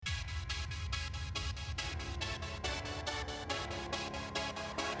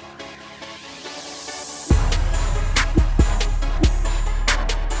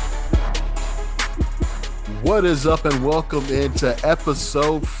What is up, and welcome into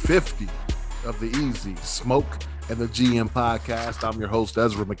episode 50 of the Easy Smoke and the GM podcast. I'm your host,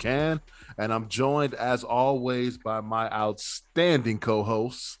 Ezra McCann, and I'm joined, as always, by my outstanding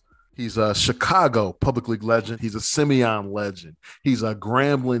co-hosts. He's a Chicago Public League legend. He's a Simeon legend. He's a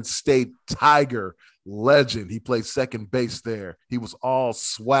Grambling State Tiger legend. He played second base there. He was all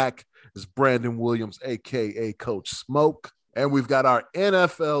SWAC. It's Brandon Williams, a.k.a. Coach Smoke. And we've got our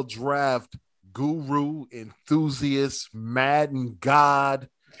NFL draft guru, enthusiast, Madden God.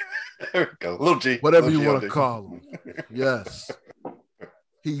 There we go. Little G. Whatever Little you want to call him. Yes.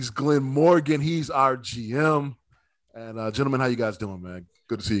 He's Glenn Morgan. He's our GM. And gentlemen, how you guys doing, man?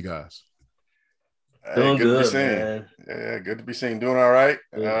 Good to see you guys. Doing good to be good, seen. man. Yeah, good to be seen. Doing all right.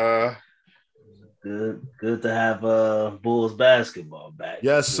 Good to have Bulls basketball back.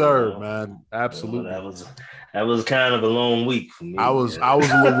 Yes, sir, man. Absolutely. That was kind of a long week for me. I was a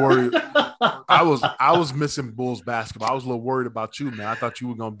little worried. I was missing Bulls basketball. I was a little worried about you, man. I thought you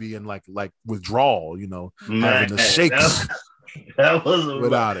were gonna be in like withdrawal, having the shakes. That was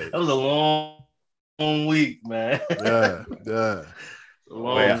without it. That was a long week, man. Yeah. A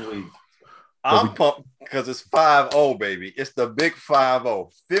long week. I'm pumped because it's 5-0, baby. It's the big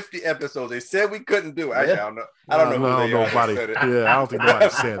 5-0. 50 episodes. They said we couldn't do it. Actually, I don't know who nobody said it. Yeah, I don't think nobody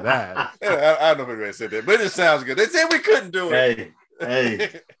said that. I don't know if anybody said that, but it sounds good. They said we couldn't do it.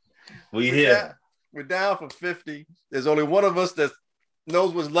 Hey, we here. We're down for 50. There's only one of us that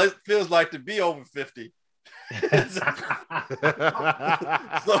knows what it feels like to be over 50. so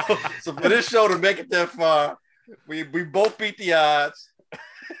for this show to make it that far, we both beat the odds.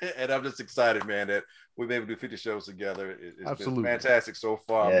 And I'm just excited, man, that we've been able to do 50 shows together. It's Absolutely. been fantastic so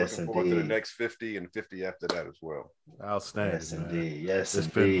far. Yes, I'm looking forward to the next 50 and 50 after that as well. Outstanding. Yes, man. indeed. Yes,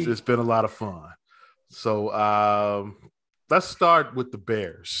 It's been a lot of fun. So let's start with the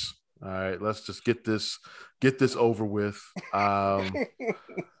Bears. All right, let's just get this over with. That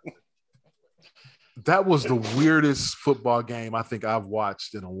was the weirdest football game I think I've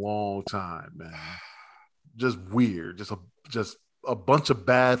watched in a long time, man. Just weird. Just a bunch of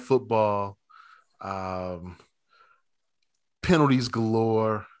bad football, penalties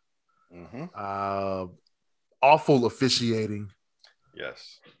galore, awful officiating.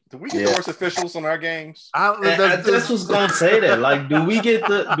 Yes. Do we get the worst officials on our games? I just was gonna say that. Like, do we get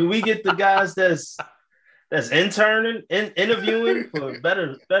the guys that's interning, interviewing for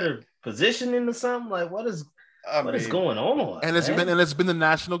better positioning or something? Like, what is going on? And it's been the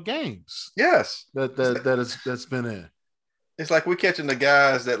national games. Yes, that's been in. It's like we're catching the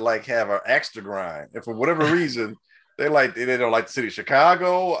guys that have our axe to grind, and for whatever reason, they don't like the city of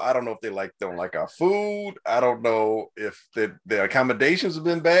Chicago. I don't know if they don't like our food. I don't know if their accommodations have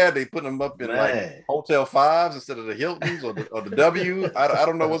been bad. They put them up in Hotel 5s instead of the Hiltons or the W. I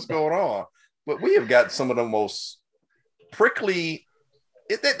don't know what's going on, but we have got some of the most prickly.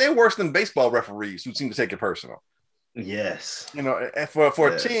 They're worse than baseball referees who seem to take it personal. Yes. And for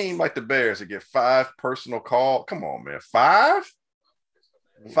a team like the Bears to get 5 personal calls, come on, man. 5?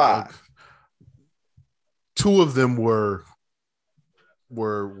 2 of them were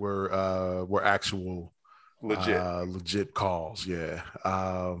actual legit calls. Yeah.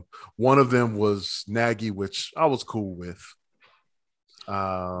 One of them was Nagy, which I was cool with.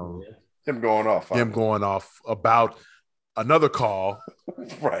 Him going off about another call.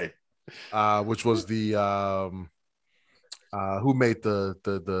 Right. Which was the who made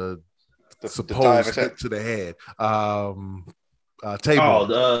the supposed hit to the head? Tabor.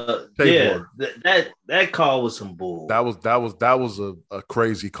 Yeah, that call was some bull. That was a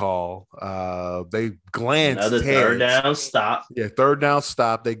crazy call. They glanced another heads. Third down stop. Yeah, third down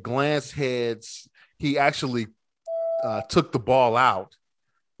stop. They glanced heads. He actually took the ball out,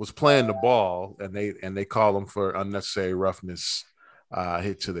 was playing the ball, and they call him for unnecessary roughness,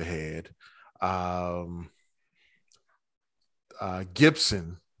 hit to the head.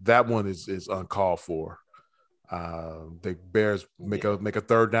 Gibson, that one is uncalled for. The Bears make a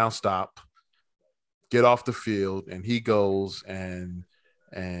third down stop, get off the field, and he goes and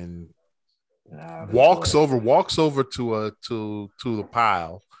walks over to the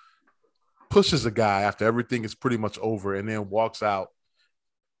pile, pushes a guy after everything is pretty much over, and then walks out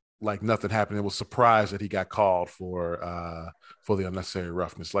like nothing happened. It was surprised that he got called for the unnecessary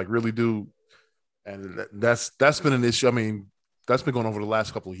roughness. Like, really, dude. And that's been an issue. I mean, that's been going on over the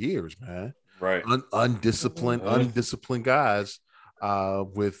last couple of years, man. Right. Undisciplined guys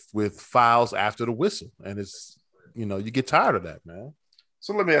with fouls after the whistle. And it's, you get tired of that, man.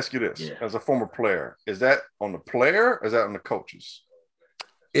 So let me ask you this. As a former player, is that on the player or is that on the coaches?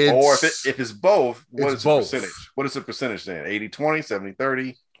 Or if it's both, what is the percentage? What is the percentage then? 80-20,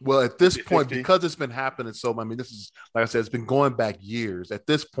 70-30? Well, at this 50-50. point, because it's been happening so, I mean, this is, like I said, it's been going back years. At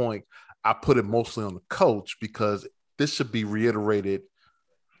this point, I put it mostly on the coach because this should be reiterated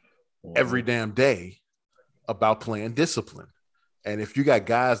every damn day about playing discipline. And if you got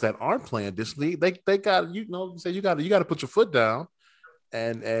guys that aren't playing discipline, they got, you know, say you got to put your foot down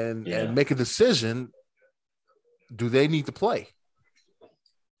and make a decision. Do they need to play?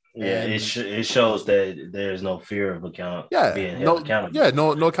 Yeah, it shows that there's no fear of being held accountable. Yeah,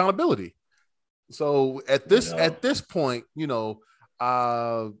 no accountability. So at this point, you know,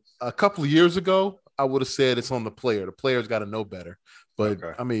 a couple of years ago, I would have said it's on the player. The player's got to know better. But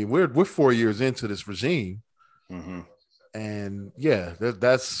I mean, we're 4 years into this regime, and yeah,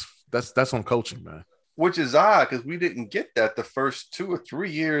 that's on coaching, man. Which is odd because we didn't get that the first 2 or 3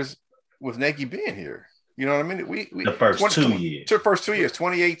 years with Nagy being here. You know what I mean? We the first 2 years,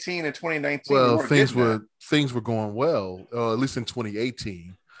 2018 and 2019. Well, things were going well. At least in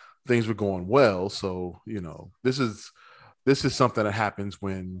 2018, things were going well. So you know, this is something that happens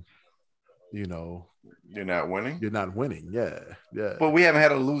when, you know, you're not winning. Yeah. But we haven't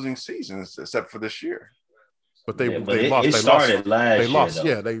had a losing season except for this year. But they lost. It started last year. They lost.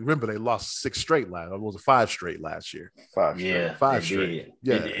 Yeah, they lost 6 straight last. It was 5 straight last year. 5 straight. 5 straight.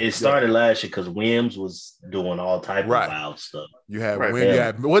 Yeah, it started last year because Williams was doing all type of wild stuff. You had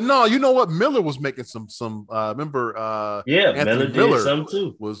well, no, you know what? Miller was making some. Remember? Anthony Miller did some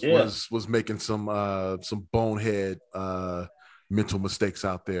too. Was making some bonehead mental mistakes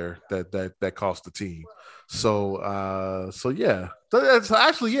out there that cost the team. So yeah. That's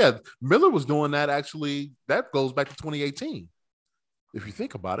actually, Miller was doing that. Actually, that goes back to 2018, if you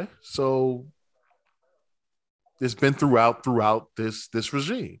think about it. So it's been throughout this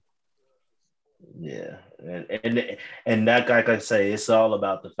regime. Yeah, and that, like I say, it's all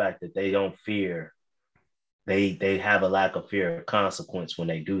about the fact that they don't fear. They have a lack of fear of consequence when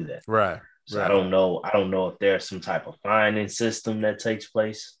they do that. Right. So right. I don't know if there's some type of fining system that takes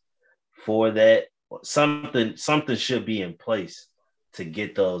place for that. Something should be in place to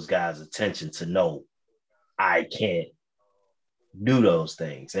get those guys' attention to know I can't do those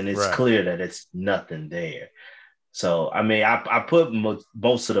things. And it's clear that it's nothing there. So, I mean, I put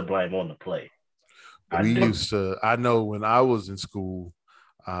most of the blame on the play. I know when I was in school,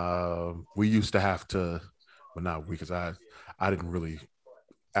 we used to have to, well, not we, because I didn't really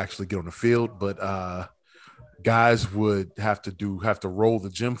actually get on the field, but guys would have to roll the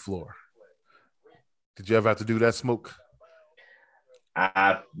gym floor. Did you ever have to do that, Smoke?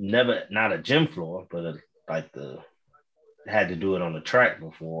 I've never, not a gym floor, but had to do it on the track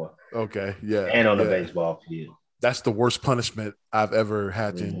before. Okay, yeah. And on the baseball field. That's the worst punishment I've ever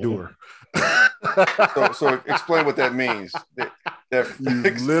had to endure. So explain what that means.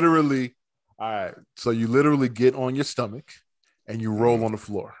 You literally, all right. So you literally get on your stomach and you roll on the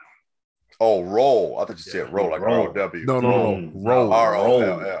floor. Oh, roll. I thought you said roll, like R-O-W. No. Roll.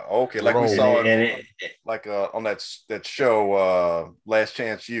 R-O-L-L. Okay, like roll. We saw it like on that show, Last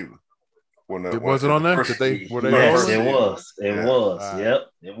Chance U. Was it on there? Yes, it was. It was. Right. Yep,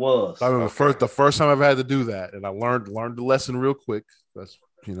 it was. I remember the first time I ever had to do that, and I learned the lesson real quick. That's,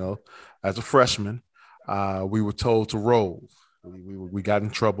 you know, as a freshman, we were told to roll. We got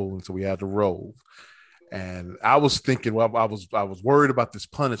in trouble, and so we had to roll. And I was thinking, well, I was worried about this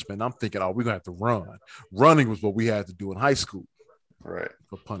punishment. I'm thinking, we're gonna have to run. Running was what we had to do in high school, right?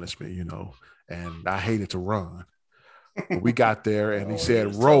 For punishment, you know. And I hated to run. But we got there, and he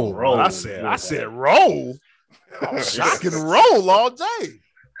said, "Roll." I said, "Roll." I can roll all day.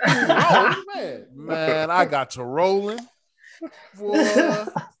 Man, I got to rolling, boy.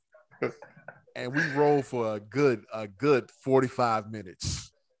 And we rolled for a good 45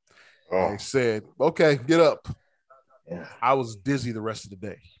 minutes. They said, "Okay, get up." Yeah. I was dizzy the rest of the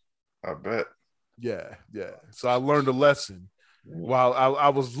day. I bet. Yeah. So I learned a lesson. While I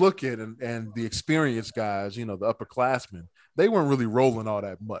was looking, and the experienced guys, you know, the upperclassmen, they weren't really rolling all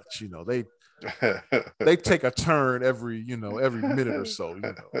that much. You know, they take a turn every minute or so.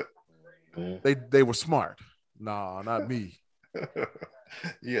 You know, they were smart. No, not me.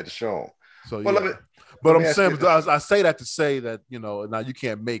 You had to show them. So yeah. But I'm saying, I say that to say that, you know, now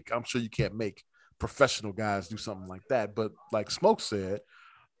I'm sure you can't make professional guys do something like that. But like Smoke said,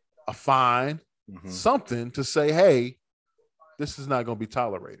 a fine, something to say, hey, this is not going to be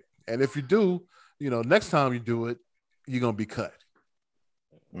tolerated. And if you do, you know, next time you do it, you're going to be cut.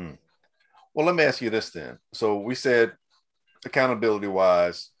 Well, let me ask you this then. So we said accountability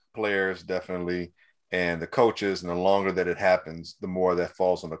wise, players definitely, and the coaches, and the longer that it happens, the more that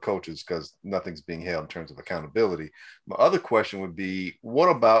falls on the coaches because nothing's being held in terms of accountability. My other question would be, what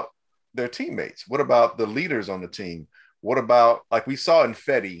about their teammates? What about the leaders on the team? What about like we saw in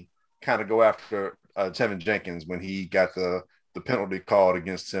Fetty kind of go after Tevin Jenkins when he got the penalty called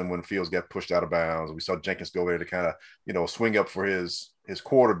against him when Fields got pushed out of bounds. We saw Jenkins go there to kind of, swing up for his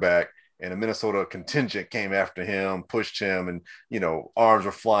quarterback, and the Minnesota contingent came after him, pushed him, and, arms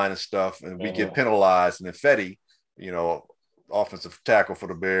were flying and stuff, and we get penalized. And then Fetty, offensive tackle for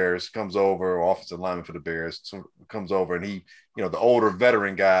the Bears comes over, or offensive lineman for the Bears comes over, and he, the older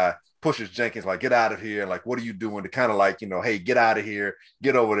veteran guy pushes Jenkins like, get out of here. Like, what are you doing? To kind of like, hey, get out of here,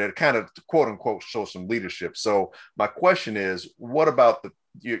 get over there, to kind of quote unquote show some leadership. So my question is, what about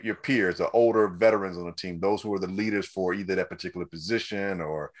your peers, the older veterans on the team, those who are the leaders for either that particular position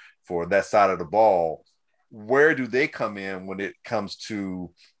or for that side of the ball? Where do they come in when it comes to,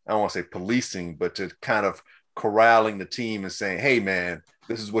 I don't want to say policing, but to kind of corralling the team and saying, hey man,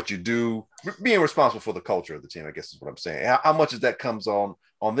 this is what you do, being responsible for the culture of the team, I guess is what I'm saying. How much of that comes on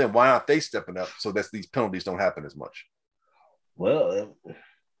them? Why aren't they stepping up so that these penalties don't happen as much? Well,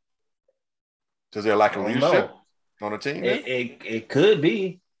 does there lack of leadership on the team? It could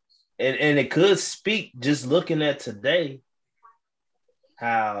be, and it could speak just looking at today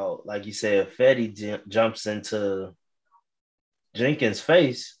how, like you said, Fetty jumps into Jenkins'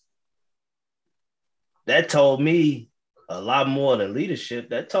 face. That told me a lot more than leadership.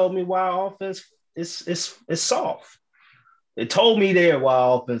 That told me why our offense is soft. It told me there why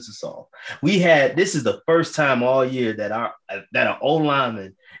our offense is soft. This is the first time all year that an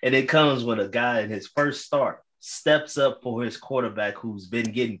O-lineman, and it comes when a guy in his first start steps up for his quarterback who's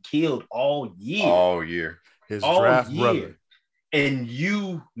been getting killed all year. All year. His draft brother. And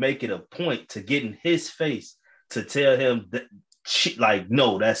you make it a point to get in his face to tell him that, like,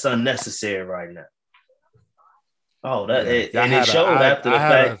 no, that's unnecessary right now. Oh, it showed after the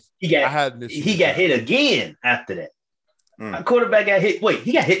fact he got hit again after that. A quarterback got hit. Wait,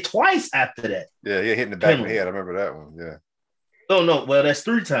 he got hit twice after that. Yeah, he hit in the back of the head. I remember that one. Yeah. Oh no, well that's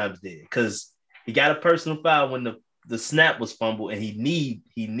 3 times then, because he got a personal foul when the snap was fumbled and he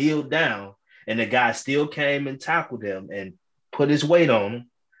kneeled down and the guy still came and tackled him and put his weight on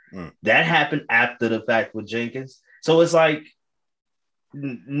him. That happened after the fact with Jenkins. So it's like,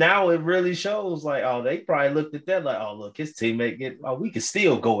 now it really shows like, oh, they probably looked at that like, oh, look, his teammate we can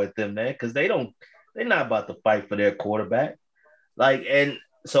still go at them, man, because they're not about to fight for their quarterback. Like, and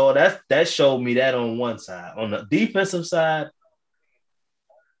so that showed me that on one side. On the defensive side,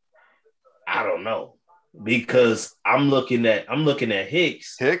 I don't know, because I'm looking at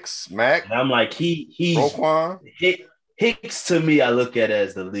Hicks, Mac, and I'm like, he's Roquan. Hicks to me, I look at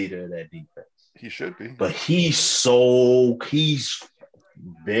as the leader of that defense. He should be, but he's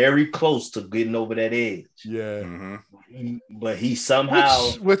very close to getting over that edge. Yeah. But he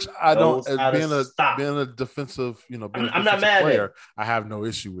somehow, which I don't, being a defensive, I'm not mad player, at it. I have no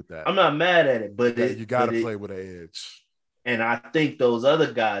issue with that. I'm not mad at it, but you got to play with an edge. And I think those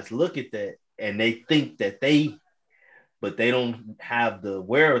other guys look at that and they think that but they don't have the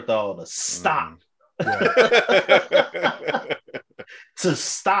wherewithal to stop. To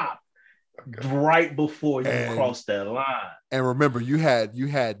stop right before you cross that line. And remember, you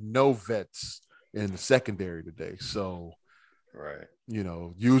had no vets in the secondary today, so right.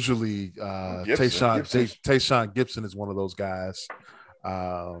 Usually Tayshaun Gibson is one of those guys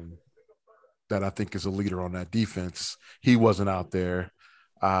that I think is a leader on that defense. He wasn't out there.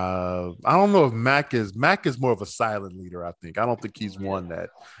 I don't know if Mac is more of a silent leader. I don't think he's one that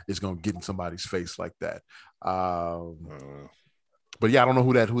is going to get in somebody's face like that. But yeah, I don't know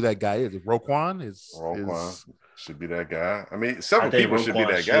who that guy is. Roquan should be that guy. I mean, several people should be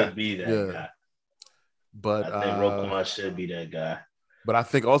that guy. Guy. But I think Roquan should be that guy. But I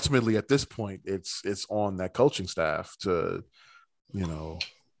think ultimately at this point, it's on that coaching staff to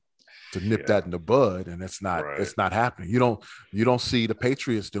nip that in the bud, and it's not happening. You don't see the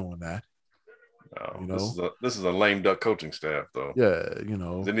Patriots doing that. No, this is a lame duck coaching staff, though. Yeah,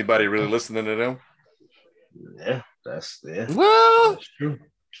 Is anybody really listening to them? Yeah, well, that's true.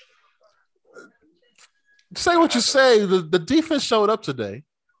 Say what you say. The defense showed up today.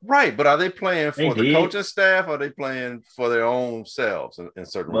 Right, but are they playing for the coaching staff, or are they playing for their own selves in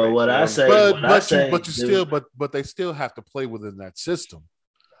certain ways? But they still have to play within that system.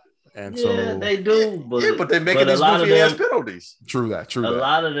 And so they do, but they're making these goofy ass penalties. True that. A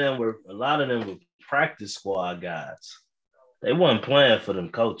lot of them were practice squad guys. They weren't playing for them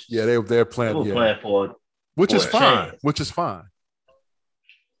coaches. Yeah, they're playing. They were playing for which is fine. Which is fine.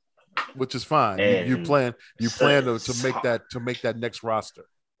 You plan to make that next roster.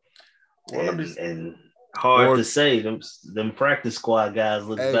 Well, and hard to say them practice squad guys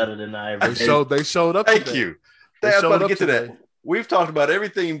look better than I ever. They showed up. Thank you. They showed up to that. we've talked about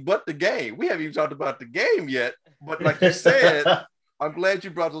everything but the game. We haven't even talked about the game yet. But like you said, I'm glad you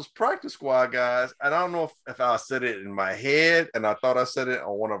brought those practice squad guys. And I don't know if I said it in my head, and I thought I said it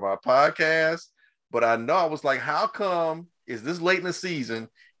on one of our podcasts, but I know I was like, how come is this late in the season?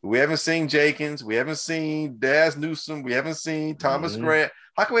 We haven't seen Jenkins. We haven't seen Daz Newsome. We haven't seen Thomas Grant.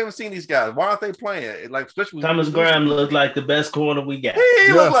 How come we haven't seen these guys? Why aren't they playing? Like, especially Thomas Graham looked like the best corner we got.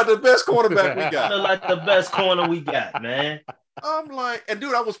 He looked like the best cornerback we got. Looked like the best corner we got, man. I'm like, and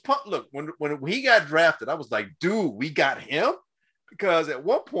dude, I was pumped. Look, when he got drafted, I was like, dude, we got him. Because at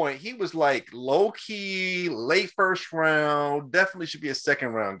one point he was like low key, late first round, definitely should be a second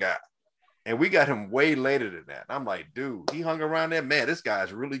round guy. And we got him way later than that. And I'm like, dude, he hung around there. Man, this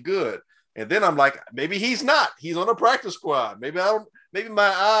guy's really good. And then I'm like, maybe he's not. He's on a practice squad. Maybe my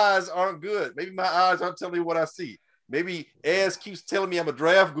eyes aren't good. Maybe my eyes aren't telling me what I see. Maybe Ez keeps telling me I'm a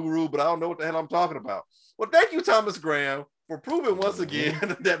draft guru, but I don't know what the hell I'm talking about. Well, thank you, Thomas Graham, for proving once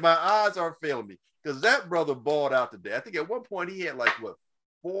again that my eyes aren't failing me. Because that brother balled out today. I think at one point he had like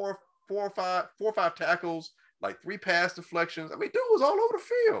four or five tackles, like 3 pass deflections. I mean, dude was all over the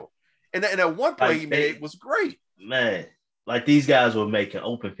field. And at one play he made was great. Man, like these guys were making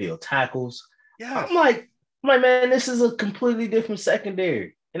open field tackles. Yeah. I'm like, man, this is a completely different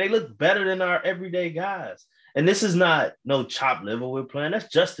secondary. And they look better than our everyday guys. And this is not no chop liver we're playing. That's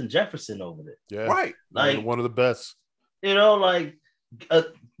Justin Jefferson over there. Yeah. Right. Like one of the best. You know, like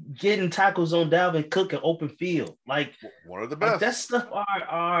getting tackles on Dalvin Cook and open field. Like one of the best. Like that stuff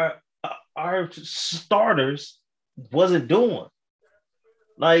our starters wasn't doing.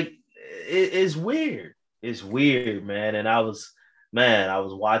 Like it's weird. It's weird, man. And I was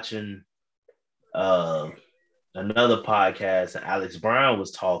watching another podcast, and Alex Brown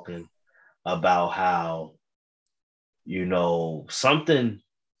was talking about how, you know, something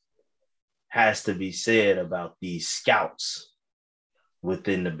has to be said about these scouts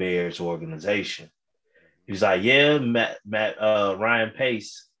within the Bears organization. He was like, yeah, Ryan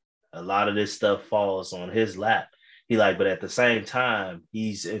Pace, a lot of this stuff falls on his lap. He like, but at the same time,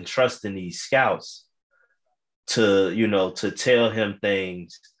 he's entrusting these scouts to, you know, to tell him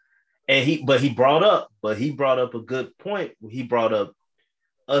things. And he brought up a good point. He brought up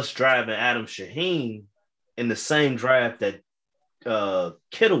us driving Adam Shaheen in the same draft that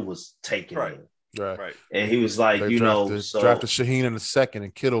Kittle was taken in. Right. And he was like, drafted Shaheen in the second,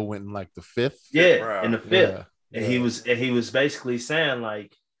 and Kittle went in like the 5th. Yeah, in the 5th. Yeah. And he was basically saying,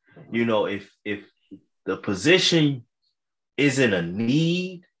 like, you know, if the position isn't a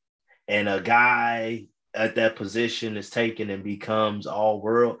need and a guy at that position is taken and becomes all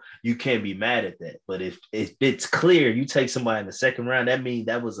world, you can't be mad at that. But if it's clear you take somebody in the second round, that means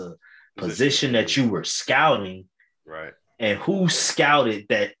that was a position that you were scouting. Right. And who scouted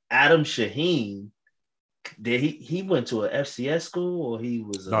that Adam Shaheen? Did he went to an FCS school, or he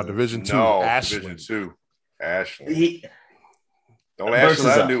was Division II? No, Ashland. Division II. Ashland.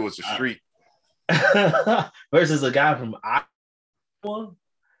 Ashland, I knew it was a street. Versus a guy from Iowa.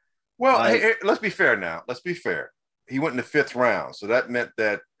 Well, hey, let's be fair now. Let's be fair. He went in the 5th round, so that meant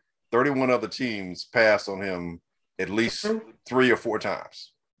that 31 other teams passed on him at least 3 or 4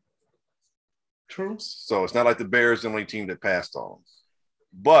 times. True. So it's not like the Bears are the only team that passed on him.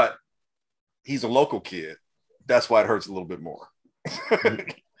 But he's a local kid. That's why it hurts a little bit more.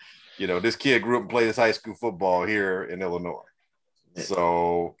 You know, this kid grew up and played his high school football here in Illinois.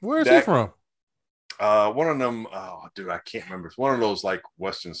 So where is he from? One of them, I can't remember. It's one of those like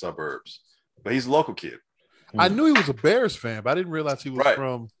western suburbs. But he's a local kid. I knew he was a Bears fan, but I didn't realize he was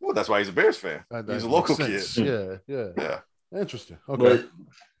from. Well, that's why he's a Bears fan. He's a local kid. Yeah. Interesting. Okay.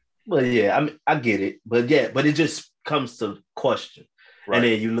 But yeah, I mean, I get it. But it just comes to question. Right. And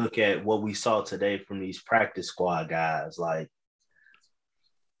then you look at what we saw today from these practice squad guys, like,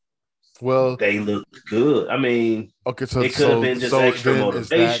 well, they look good. I mean, okay, so it could have been just extra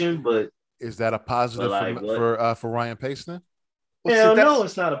motivation, but is that a positive for Ryan Pace then? Well, no,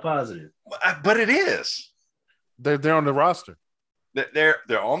 it's not a positive. But it is. They're on the roster.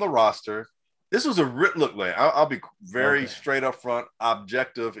 They're on the roster. This was a look, man. I'll be very straight up front,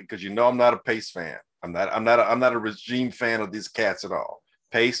 objective, because you know I'm not a Pace fan. I'm not a regime fan of these cats at all.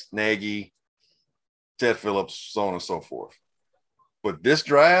 Pace, Nagy, Ted Phillips, so on and so forth. But this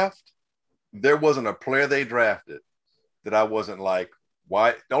draft, there wasn't a player they drafted that I wasn't like,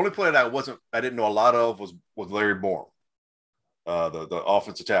 why? The only player that I didn't know a lot of was Larry Borom, the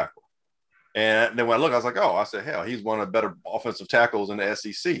offensive tackle. And then when I look, I was like, hell, he's one of the better offensive tackles in the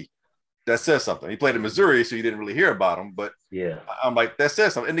SEC. That says something. He played in Missouri, so you didn't really hear about him. But yeah, I'm like, that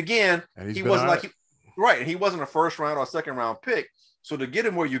says something. And again, he wasn't like he wasn't a first round or a second round pick. So to get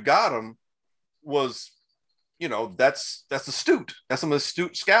him where you got him was, that's astute. That's some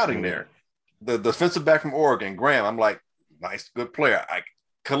astute scouting there. The defensive back from Oregon, Graham, I'm like, nice, good player.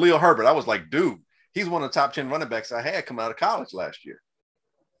 Khalil Herbert, I was like, dude, he's one of the top 10 running backs I had coming out of college last year.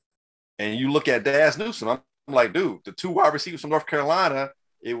 And you look at Daz Newsome, I'm like, dude, the 2 wide receivers from North Carolina,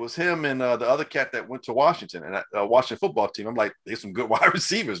 it was him and the other cat that went to Washington and Washington football team. I'm like, there's some good wide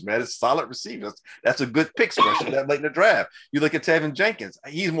receivers, man. It's solid receivers. That's a good pick, especially that late in the draft. You look at Tevin Jenkins.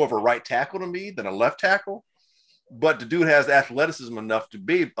 He's more of a right tackle to me than a left tackle. But the dude has athleticism enough to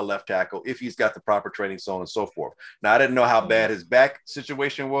be a left tackle if he's got the proper training, so on and so forth. Now, I didn't know how bad his back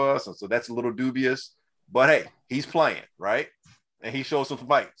situation was, and so that's a little dubious. But, hey, he's playing, right? And he shows some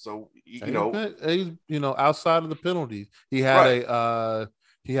fight. So, he's outside of the penalties, he had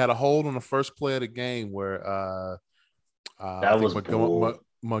a hold on the first play of the game where that was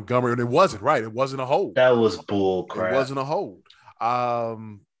Montgomery, and it wasn't right. It wasn't a hold. That was bull crap. It wasn't a hold.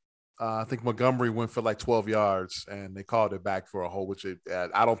 I think Montgomery went for like 12 yards, and they called it back for a hold, which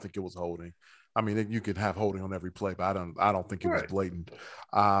I don't think it was holding. I mean, you could have holding on every play, but I don't think it was blatant.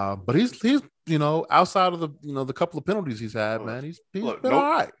 But he's outside of the couple of penalties he's had, man, he's been all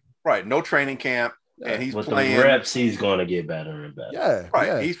right. Right, no training camp, and he's playing. The reps, he's going to get better and better. Yeah, right.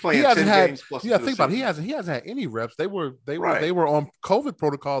 Yeah. He's playing 10 games plus. Yeah, think about it. He hasn't had any reps. They were on COVID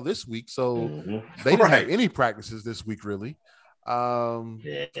protocol this week, so they didn't have any practices this week, really. And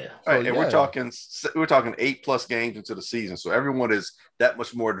we're talking 8+ games into the season, so everyone is that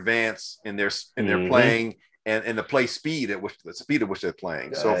much more advanced in their playing and the play speed at which they're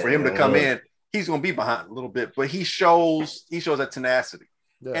playing. So for him to come in, he's going to be behind a little bit, but he shows that tenacity.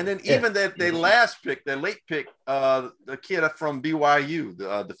 Yeah. And then even that late pick, the kid from BYU,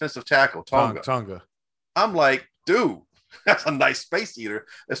 the defensive tackle Tonga. I'm like, dude, that's a nice space eater,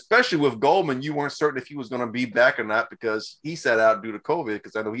 especially with Goldman. You weren't certain if he was going to be back or not because he sat out due to COVID,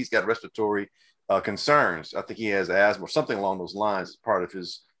 because I know he's got respiratory concerns. I think he has asthma or something along those lines as part of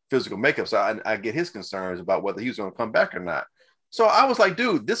his physical makeup. So I get his concerns about whether he was going to come back or not. So I was like,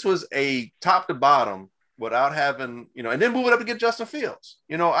 dude, this was a top to bottom without having, and then move it up to get Justin Fields.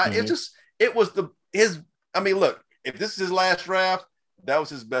 It was look, if this is his last draft, that was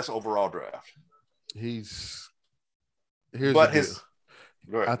his best overall draft. I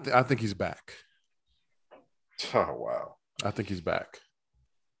think he's back. Oh, wow. I think he's back.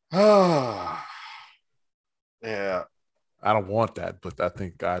 Yeah. I don't want that, but I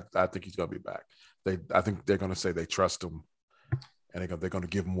think he's going to be back. I think they're going to say they trust him, and they're going to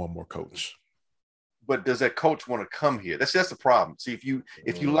give him one more coach. But does that coach want to come here? That's the problem. See, if you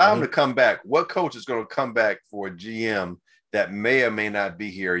allow him to come back, what coach is going to come back for a GM that may or may not be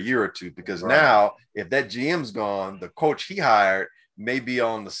here a year or two? Because now, if that GM's gone, the coach he hired may be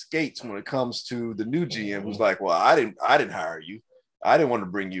on the skates when it comes to the new GM, who's like, well, I didn't hire you. I didn't want to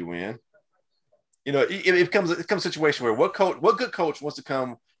bring you in. It becomes a situation where what good coach wants to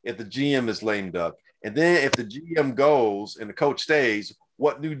come if the GM is lamed up? And then if the GM goes and the coach stays,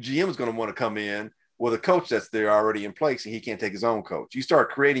 what new GM is going to want to come in with a coach that's there already in place and he can't take his own coach? You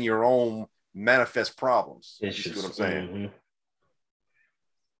start creating your own manifest problems. You see what I'm saying?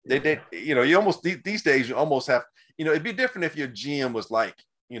 You almost these days you almost have, it'd be different if your GM was like,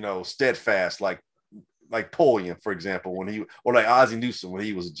 steadfast, like Polian, for example, or like Ozzie Newsome when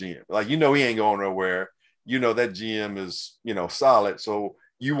he was a GM. Like, he ain't going nowhere. That GM is, solid. So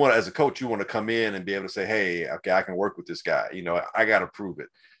you want, as a coach, you want to come in and be able to say, hey, okay, I can work with this guy. I got to prove it.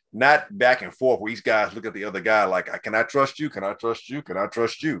 Not back and forth where these guys look at the other guy like, can I trust you? Can I trust you? Can I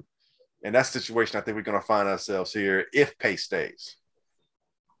trust you? And that's the situation I think we're going to find ourselves here if Pace stays.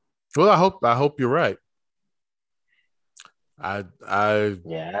 Well, I hope you're right. I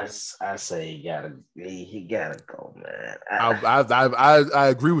say he gotta go, man. I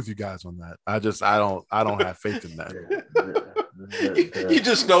agree with you guys on that. I don't have faith in that. You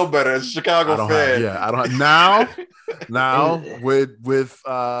just know better as a Chicago fan. I don't now with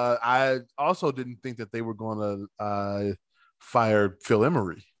I also didn't think that they were going to fire Phil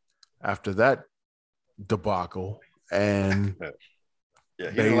Emery after that debacle, and he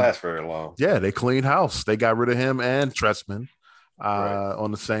didn't last very long. Yeah, they cleaned house. They got rid of him and Trestman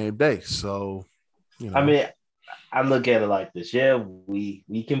on the same day. So, I mean, I look at it like this. Yeah, we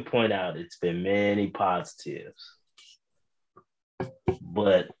can point out it's been many positives,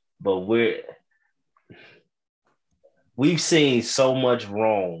 but we've seen so much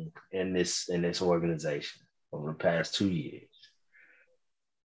wrong in this organization over the past 2 years,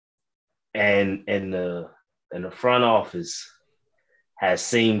 and the front office has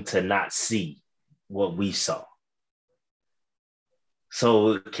seemed to not see what we saw.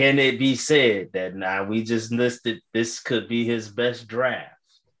 So can it be said that now we just listed this could be his best draft?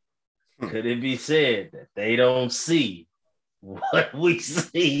 Could it be said that they don't see what we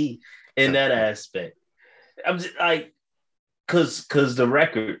see in that aspect? I'm just like, cause the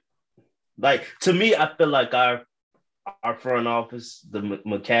record, like to me, I feel like our front office, the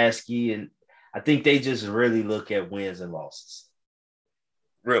McCaskey, and I think they just really look at wins and losses.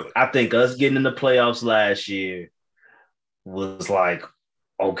 Really? I think us getting in the playoffs last year was like,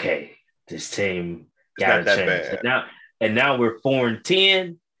 okay, this team got to change. And now we're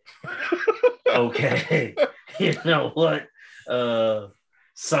 4-10. Okay, you know what?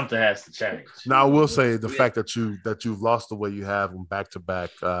 Something has to change. Now I will say the fact that you've lost the way you have in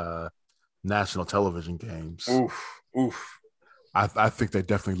back-to-back national television games. Oof. I think they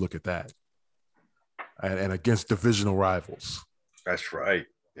definitely look at that, and against divisional rivals. That's right.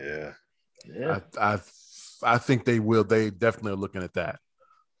 Yeah. I think they will. They definitely are looking at that.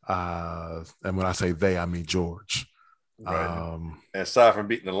 And when I say they, I mean George. Right. And aside from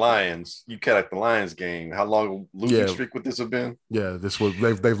beating the Lions, you cut out the Lions game. How long a losing streak would this have been? Yeah,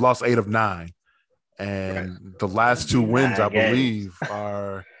 they've lost 8 of 9, and the last 2 wins I believe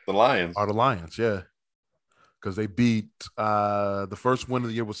are the Lions. Yeah, because they beat the first win of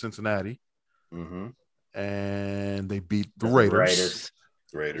the year was Cincinnati, and they beat the Raiders.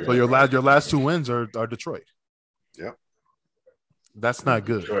 So your last 2 wins are Detroit. Yep. That's not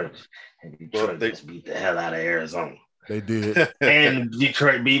good. Detroit just beat the hell out of Arizona. They did. And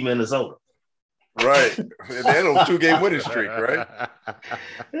Detroit beat Minnesota. Right. They had a 2-game winning streak, right?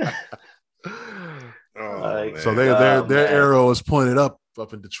 So their arrow is pointed up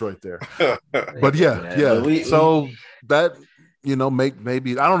in Detroit there. But so that,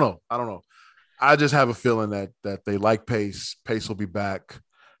 maybe I don't know. I just have a feeling that they like Pace. Pace will be back,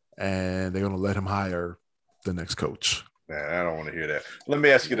 and they're going to let him hire the next coach. Man, I don't want to hear that. Let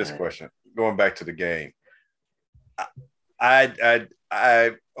me ask you this question. Going back to the game, I'm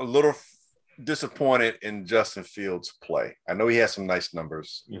a little disappointed in Justin Fields' play. I know he has some nice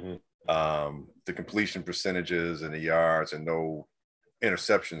numbers, the completion percentages and the yards, and no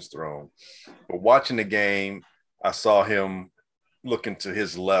interceptions thrown. But watching the game, I saw him looking to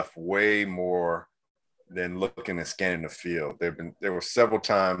his left way more than looking and scanning the field. There were several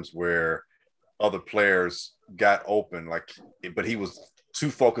times where other players got open, but he was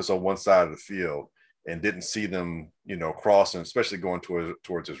too focused on one side of the field and didn't see them, crossing, especially going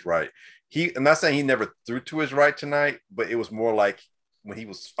towards his right. I'm not saying he never threw to his right tonight, but it was more like when he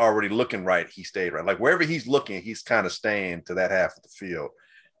was already looking right, he stayed right. Like wherever he's looking, he's kind of staying to that half of the field.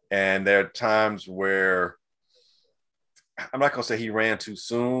 And there are times where I'm not going to say he ran too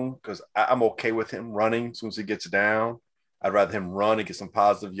soon, because I'm okay with him running as soon as he gets down. I'd rather him run and get some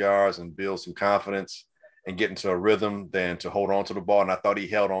positive yards and build some confidence and get into a rhythm than to hold on to the ball. And I thought he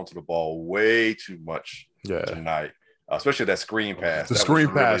held on to the ball way too much tonight, especially that screen pass. The screen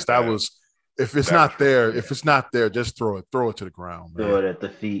pass, that was – if it's not there, just throw it to the ground. Man. Throw it at the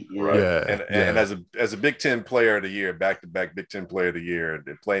feet. Yeah. Right. And as a Big Ten player of the year, back-to-back Big Ten player of the year,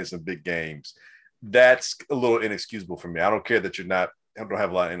 and playing some big games, that's a little inexcusable for me. I don't care that you don't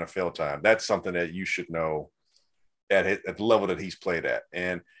have a lot of NFL time. That's something that you should know at the level that he's played at.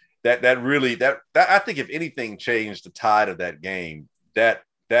 And that really I think if anything changed the tide of that game, that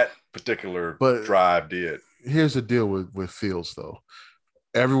particular drive did. Here's the deal with Fields, though.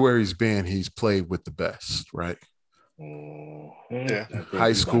 Everywhere he's been, he's played with the best, right? Yeah.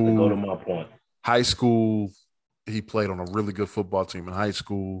 High school. Go to my point. High school, he played on a really good football team in high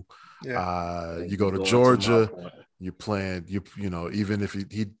school. Yeah. You go to Georgia, you're playing. Even if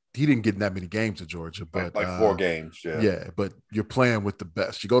he didn't get that many games at Georgia, but like 4 games. Yeah, but you're playing with the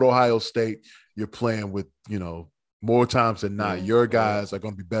best. You go to Ohio State, you're playing with more times than not, your guys are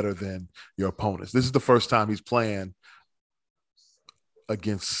going to be better than your opponents. This is the first time he's playing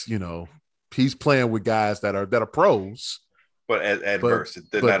against, he's playing with guys that are pros, but adverse.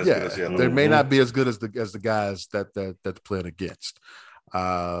 They're not as good as the other. They may not be as good as the guys that they're playing against,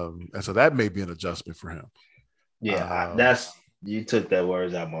 and so that may be an adjustment for him. Yeah, you took that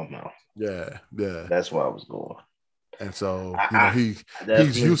words out of my mouth. Yeah. That's where I was going. And so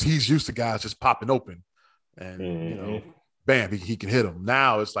he's used to guys just popping open. And bam, he can hit them.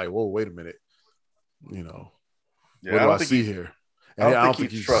 Now it's like, whoa, wait a minute. What do I see here? And I don't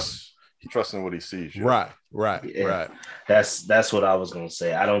think he's trusting what he sees. Right. That's what I was gonna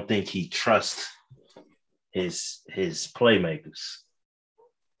say. I don't think he trusts his playmakers,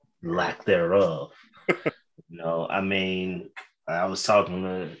 lack thereof. I mean, I was talking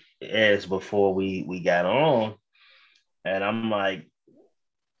to Ez before we got on, and I'm like,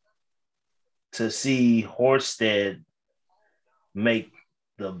 to see Horsted make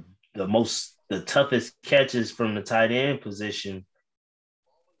the toughest catches from the tight end position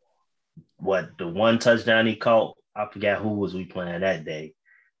the one touchdown he caught. I forgot who was we playing that day.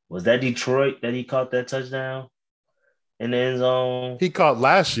 Was that Detroit that he caught that touchdown in the end zone? He caught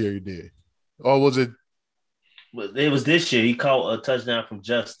last year. He did, or was it? It was this year. He caught a touchdown from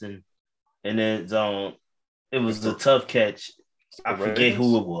Justin in the end zone. It was a tough catch. I forget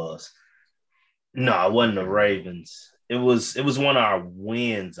who it was. No, it wasn't the Ravens. It was one of our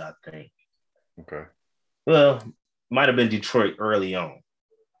wins, I think. Okay. Well, might have been Detroit early on.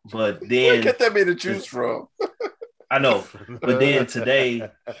 But then get that many to choose from. I know. But then today,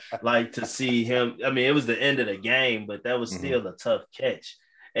 like to see him, I mean, it was the end of the game, but that was still a tough catch.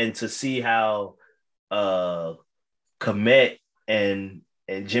 And to see how Kmet and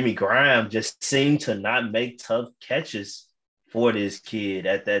Jimmy Graham just seem to not make tough catches for this kid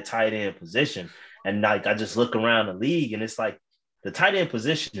at that tight end position. And like I just look around the league and it's like the tight end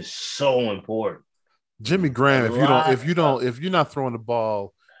position is so important. Jimmy Graham, if you're not throwing the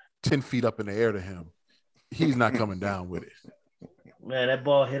ball 10 feet up in the air to him, he's not coming down with it. Man, that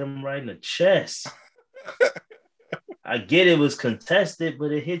ball hit him right in the chest. I get it was contested,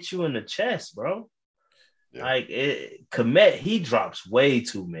 but it hit you in the chest, bro. Yeah. Like Kmet, he drops way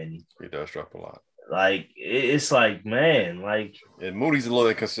too many. He does drop a lot. Like it's like, man, like and Moody's a little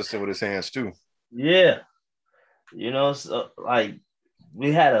inconsistent with his hands too. Yeah, you know, so, like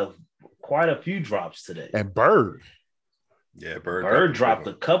we had quite a few drops today. And Bird. Yeah, Bird dropped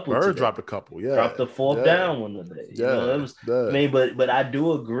a couple. Bird dropped a couple. Yeah, dropped the fourth down one today. You know, it was. I mean, but I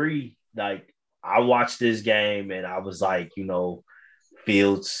do agree. Like I watched this game and I was like, you know,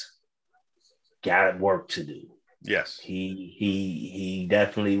 Fields got work to do. Yes, he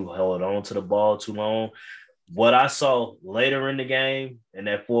definitely held on to the ball too long. What I saw later in the game in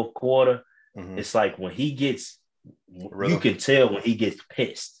that fourth quarter, it's like when he gets, you can tell when he gets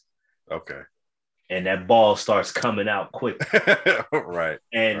pissed. Okay. And that ball starts coming out quick. Right.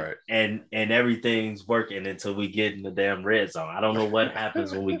 And everything's working until we get in the damn red zone. I don't know what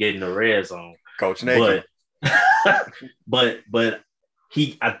happens when we get in the red zone. Coach Nagy. But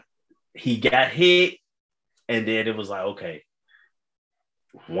he got hit, and then it was like, okay,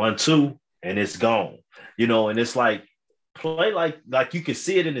 1-2, and it's gone. You know, and it's like play like you can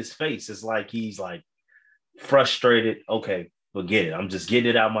see it in his face. It's like he's like frustrated. Okay, forget it. I'm just getting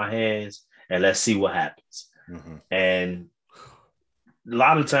it out of my hands. And let's see what happens. And a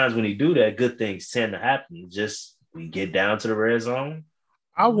lot of times when you do that, good things tend to happen. Just we get down to the red zone,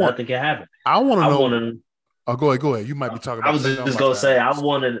 nothing can happen. I want to know. Oh, go ahead. You might be talking about. I was just gonna say I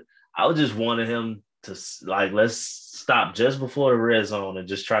just wanted him to like let's stop just before the red zone and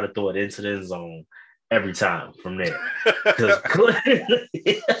just try to throw it into the end zone every time from there. Because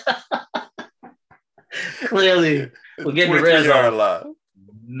clearly we're getting the red zone. Line.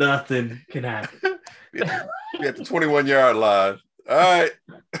 Nothing can happen. Be at the 21-yard line. All right.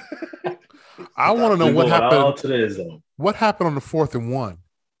 I want to know what happened. What happened on the 4th and 1,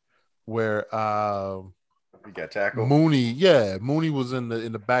 where he got tackled. Mooney was in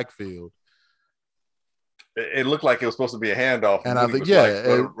the backfield. It looked like it was supposed to be a handoff, and I think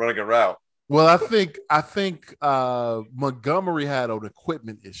running a route. Well, I think Montgomery had an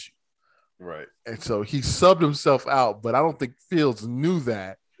equipment issue. Right. And so he subbed himself out, but I don't think Fields knew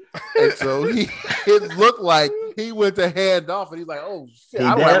that. And so it looked like he went to hand off, and he's like, "Oh shit!" He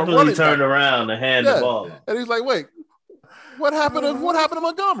definitely turned around to hand the ball. And he's like, "Wait, what happened to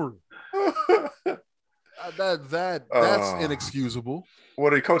Montgomery?" That's inexcusable.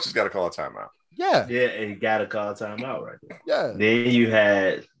 Well, the coaches got to call a timeout. Yeah, he got to call a timeout right there. Yeah. Then you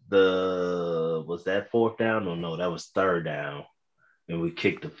had was that 4th down? No, that was 3rd down. And we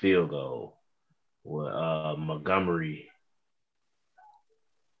kicked the field goal with Montgomery.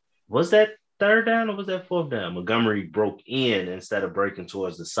 Was that 3rd down or was that 4th down? Montgomery broke in instead of breaking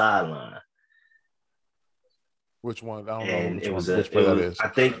towards the sideline. Which one? I don't know. Which play that is. I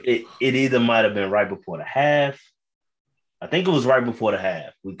think it either might have been right before the half. I think it was right before the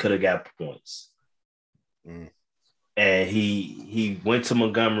half. We could have got points. And he went to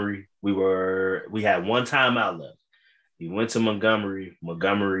Montgomery. We had one timeout left. He went to Montgomery.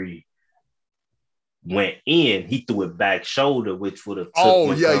 Montgomery went in. He threw it back shoulder, which would have.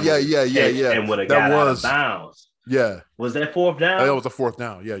 Yeah. And would have got out of bounds. Yeah. Was that 4th down? That was a 4th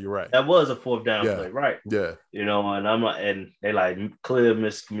down. Yeah, you're right. That was a 4th down play, right? Yeah. You know, and I'm like, and they like clear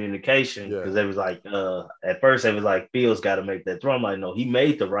miscommunication because they was like, at first they was like, Fields got to make that throw. I'm like, no, he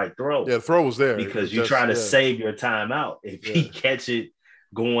made the right throw. Yeah, the throw was there because you're trying to save your timeout. If he catch it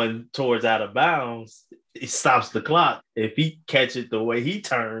going towards out of bounds, it stops the clock. If he catch it the way he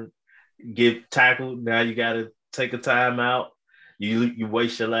turned, get tackled, now you got to take a timeout. You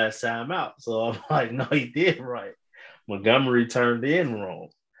waste your last timeout. So I'm like, no, he did right. Montgomery turned in wrong.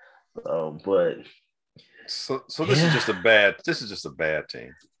 But so this is just a bad. This is just a bad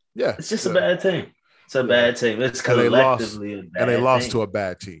team. Yeah, it's just a bad team. It's a bad team. It's collectively a bad team. And they lost to a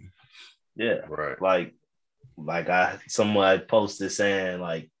bad team. Yeah, right. Like someone posted saying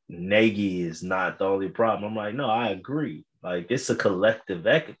like Nagy is not the only problem. I'm like, no, I agree. Like it's a collective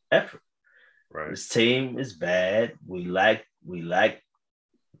effort. Right. This team is bad. We lack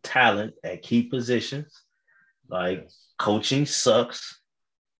talent at key positions. Like coaching sucks.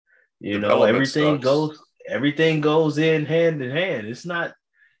 Everything goes in hand. It's not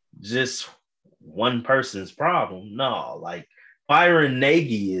just one person's problem. No, like firing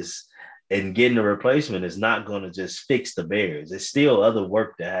Nagy and getting a replacement is not going to just fix the Bears. It's still other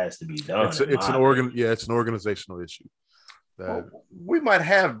work that has to be done. It's an organizational issue. We might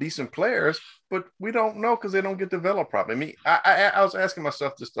have decent players, but we don't know because they don't get developed properly. I mean, I was asking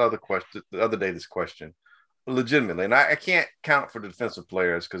myself the other day this question, legitimately, and I can't count for the defensive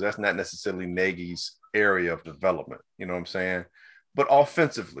players because that's not necessarily Nagy's area of development. You know what I'm saying? But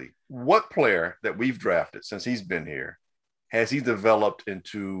offensively, what player that we've drafted since he's been here has he developed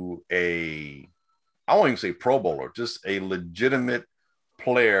into I won't even say Pro Bowler, just a legitimate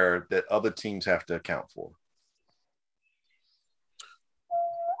player that other teams have to account for?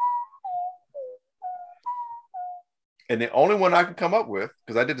 And the only one I can come up with,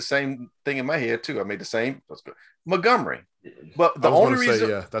 because I did the same thing in my head too. I made the same. Montgomery. But the only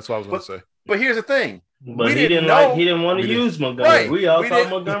reason, that's what I was going to say. But here's the thing. But he didn't want to use Montgomery. Right. We all thought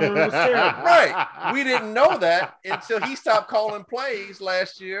Montgomery was terrible. Right. We didn't know that until he stopped calling plays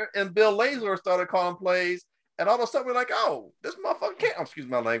last year, and Bill Lazor started calling plays. And all of a sudden, we're like, oh, this motherfucker can't. Excuse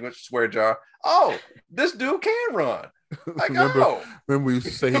my language, swear jar. Oh, this dude can run. Like, remember we used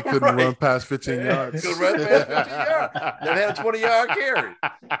to say he couldn't run past 15 yards. Couldn't run past 15 yards. Then had a 20-yard carry.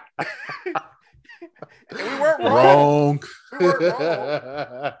 And we weren't wrong. We weren't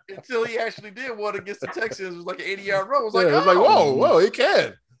wrong until he actually did one against the Texans. It was like an 80-yard run. It was like, it was like, whoa, he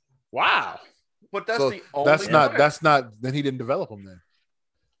can. Wow. But that's the only. That's not. Then he didn't develop him then.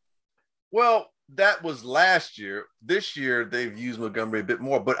 Well, that was last year. This year they've used Montgomery a bit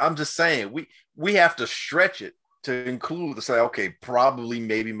more. But I'm just saying we have to stretch it to include to say, okay, probably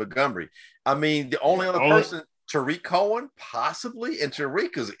maybe Montgomery. I mean, the only other person, Tariq Cohen, possibly, and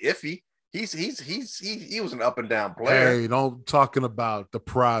Tariq is iffy. He was an up and down player. Hey, don't talking about the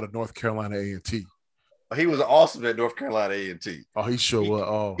pride of North Carolina A&T. He was awesome at North Carolina A&T. Oh, he sure was.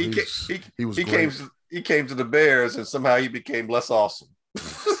 Oh, he was. He came to the Bears, and somehow he became less awesome.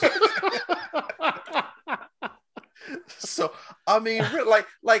 So I mean,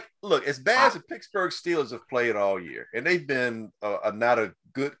 look, as bad as the Pittsburgh Steelers have played all year, and they've been not a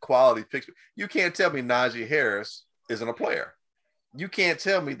good quality Pittsburgh. You can't tell me Najee Harris isn't a player. You can't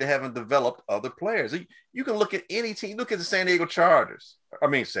tell me they haven't developed other players. You can look at any team. Look at the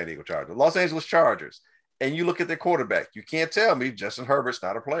Los Angeles Chargers, and you look at their quarterback. You can't tell me Justin Herbert's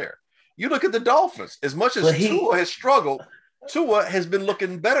not a player. You look at the Dolphins. As much as Tua has struggled, Tua has been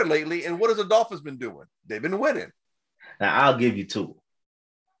looking better lately. And what has the Dolphins been doing? They've been winning. Now, I'll give you Tua.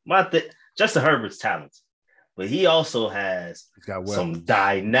 Justin Herbert's talented, but he also has some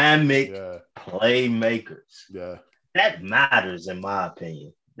dynamic playmakers. Yeah. That matters, in my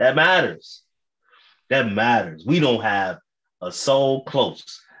opinion. That matters. We don't have a soul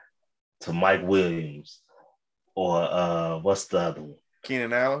close to Mike Williams or what's the other one?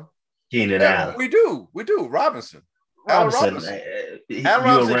 Keenan Allen. Allen. We do. Robinson. Robinson.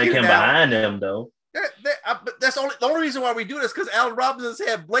 You'll rank him behind them, though. But that's the only reason why we do this, because Allen Robinson's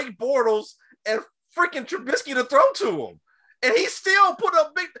had Blake Bortles and freaking Trubisky to throw to him. And he still put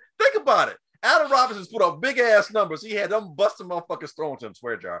up big – think about it. Allen Robinson's put up big-ass numbers. He had them busting motherfuckers throwing to him,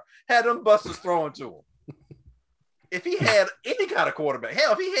 swear jar. Had them busters throwing to him. If he had any kind of quarterback,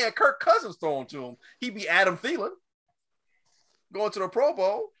 hell, if he had Kirk Cousins throwing to him, he'd be Adam Thielen going to the Pro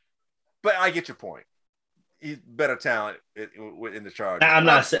Bowl. But I get your point. He's better talent in the Chargers.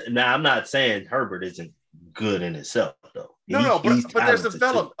 I'm not saying Herbert isn't good in itself, though. But there's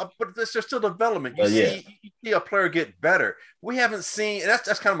development. But there's still development. You see a player get better. We haven't seen, and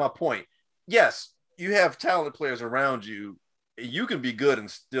that's kind of my point. Yes, you have talented players around you. You can be good and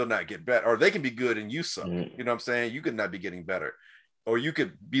still not get better, or they can be good and you suck. You know what I'm saying? You could not be getting better, or you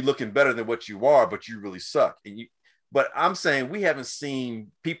could be looking better than what you are, but you really suck. But I'm saying we haven't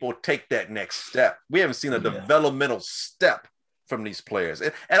seen people take that next step. We haven't seen a developmental step from these players.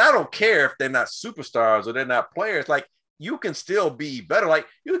 And I don't care if they're not superstars or they're not players. Like, you can still be better. Like,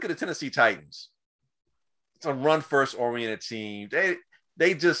 you look at the Tennessee Titans. It's a run-first oriented team.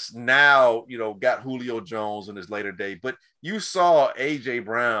 they just now, got Julio Jones in his later day. But you saw A.J.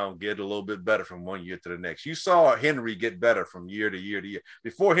 Brown get a little bit better from one year to the next. You saw Henry get better from year to year to year.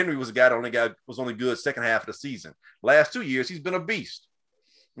 Before, Henry was a guy that was only good second half of the season. Last 2 years, he's been a beast.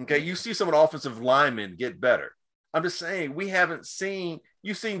 Okay, you see some of the offensive linemen get better. I'm just saying we just haven't seen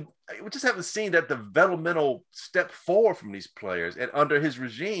that developmental step forward from these players and under his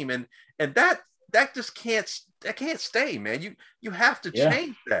regime, and that just can't stay, man. You have to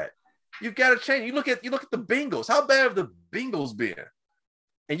change that. You got to change. You look at the Bengals. How bad have the Bengals been?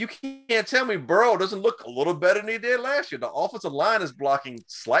 And you can't tell me Burrow doesn't look a little better than he did last year. The offensive line is blocking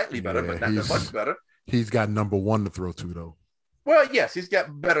slightly better, but not that much better. He's got number one to throw to, though. Well, yes, he's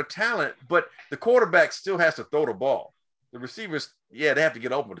got better talent, but the quarterback still has to throw the ball. The receivers, they have to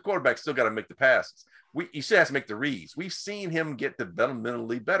get open, but the quarterback still got to make the passes. He still has to make the reads. We've seen him get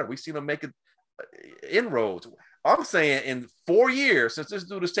developmentally better. We've seen him make inroads. I'm saying in 4 years since this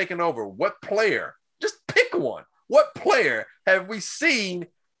dude has taken over, what player, just pick one, what player have we seen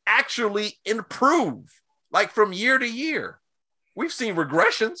actually improve, like from year to year? We've seen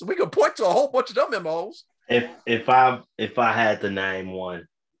regressions. We can point to a whole bunch of them MOs. If I had to name one,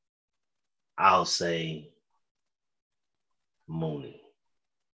 I'll say Mooney.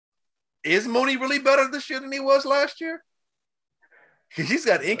 Is Mooney really better this year than he was last year? He's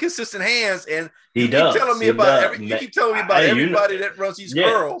got inconsistent hands, and you keep telling me about everybody that runs these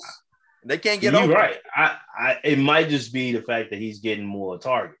curls. They can't get over. Right. It might just be the fact that he's getting more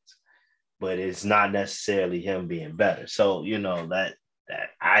targets, but it's not necessarily him being better. So that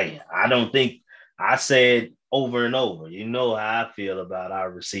I don't think. I said over and over, how I feel about our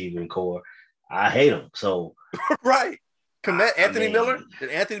receiving core. I hate him. So right. Anthony Miller.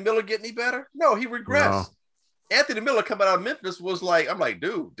 Did Anthony Miller get any better? No, he regressed. No. Anthony Miller coming out of Memphis was like, I'm like,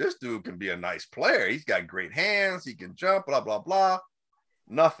 dude, this dude can be a nice player. He's got great hands. He can jump, blah, blah, blah.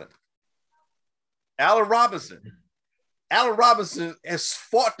 Nothing. Allen Robinson has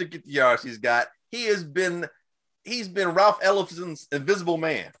fought to get the yards he's got. He's been Ralph Ellison's invisible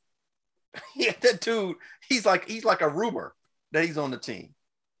man. That dude, he's like a rumor that he's on the team.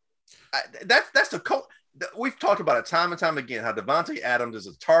 That's the coach. We've talked about it time and time again, how Davante Adams is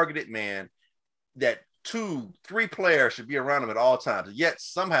a targeted man that 2-3 players should be around him at all times. And yet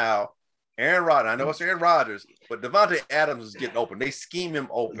somehow Aaron Rodgers, I know it's Aaron Rodgers, but Davante Adams is getting open. They scheme him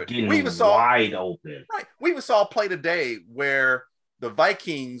open. We even saw wide open. Right. We even saw a play today where the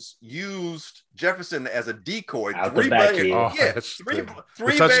Vikings used Jefferson as a decoy. Three bears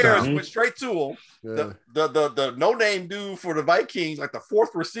went straight to him. Yeah. The no-name dude for the Vikings, like the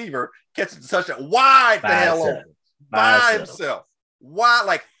fourth receiver, catches such a wide the hell open by himself. Wide,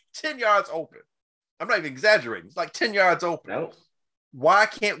 like 10 yards open. I'm not even exaggerating. It's like 10 yards open. Nope. Why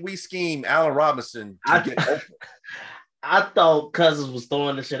can't we scheme Allen Robinson to get open? I thought Cousins was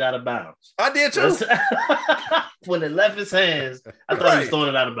throwing the shit out of bounds. I did too. When it left his hands, I thought he was throwing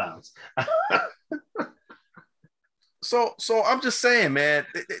it out of bounds. So I'm just saying, man,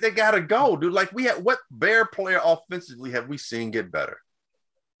 they gotta go, dude. Like what Bear player offensively have we seen get better?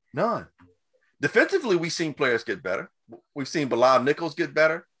 None. Defensively, we've seen players get better. We've seen Bilal Nichols get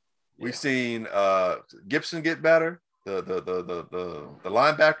better. Yeah. We've seen Gibson get better. The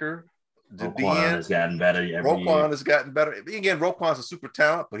linebacker. Roquan has gotten better every year. Roquan has gotten better. Again, Roquan's a super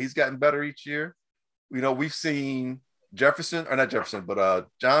talent, but he's gotten better each year. We've seen Johnson, the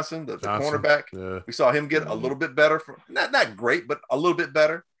cornerback. Yeah. We saw him get a little bit better. Not great, but a little bit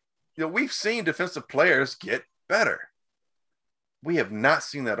better. We've seen defensive players get better. We have not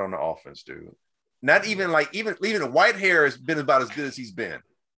seen that on the offense, dude. Not even even Whitehair has been about as good as he's been.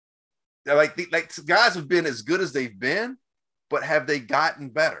 Like guys have been as good as they've been, but have they gotten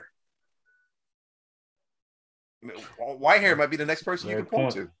better? Whitehair might be the next person you can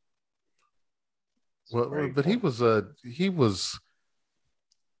point to. Well, but he was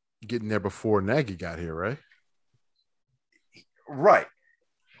getting there before Nagy got here, right? Right.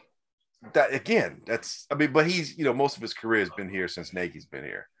 But he's most of his career has been here since Nagy's been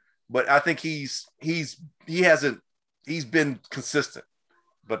here. But I think he's been consistent.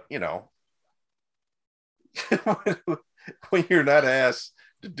 But when you're not asked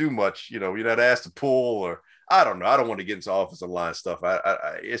to do much, you're not asked to pull or I don't know. I don't want to get into offensive line stuff.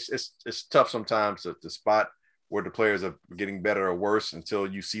 It's tough sometimes to spot where the players are getting better or worse until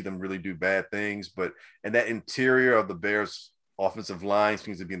you see them really do bad things. And that interior of the Bears offensive line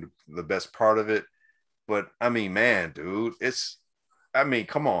seems to be the best part of it. But I mean, man, dude,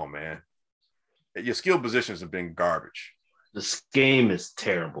 come on, man. Your skill positions have been garbage. The scheme is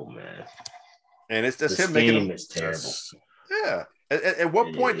terrible, man. And it's just him making them. Is terrible. Yeah. At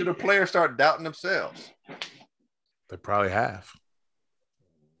what point do the players start doubting themselves? They probably have.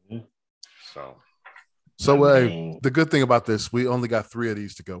 So the good thing about this, we only got 3 of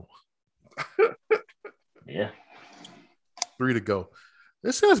these to go. Yeah, 3 to go.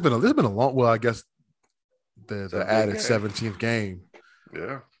 This has been a long. Well, I guess the added 17th game.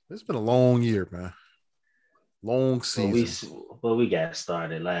 Yeah, it's been a long year, man. Long season. Well, we got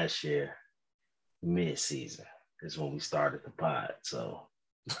started last year, mid-season is when we started the pod. So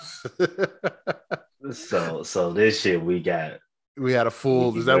this year we had a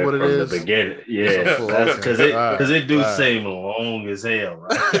full. Is that what it is? From the beginning, yeah. That's because it seem long as hell,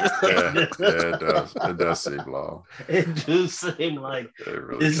 right? yeah, it does. It does seem long. It do seem like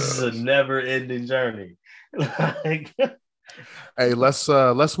really this is a never-ending journey. Like, hey, let's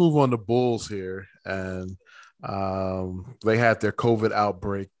move on to Bulls here, and they had their COVID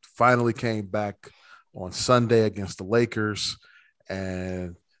outbreak. Finally came back on Sunday against the Lakers,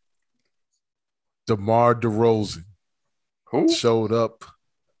 and DeMar DeRozan showed up.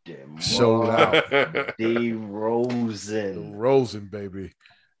 Showed out. DeRozan, baby.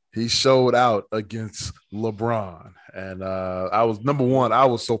 He showed out against LeBron. And I was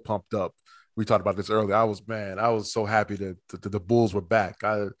so pumped up. We talked about this earlier. I was so happy that the Bulls were back.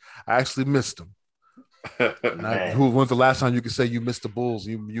 I actually missed them. When's the last time you could say you missed the Bulls?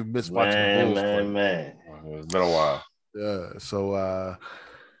 You missed watching the Bulls play? Man. It's been a while. Yeah. So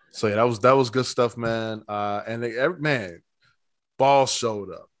yeah, that was good stuff, man. And Ball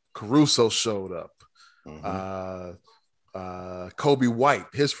showed up. Caruso showed up. Mm-hmm. Kobe White,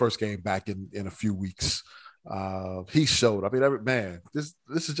 his first game back in a few weeks. He showed up. I mean, this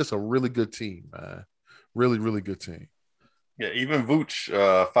is just a really good team, man. Really, really good team. Yeah, even Vooch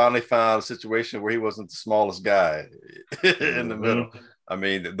finally found a situation where he wasn't the smallest guy in the middle. I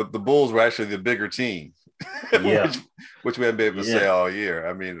mean, the Bulls were actually the bigger team. Yeah. which we haven't been able to say all year.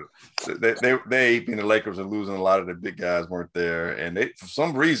 I mean, they being the Lakers and losing a lot of the big guys weren't there, and they, for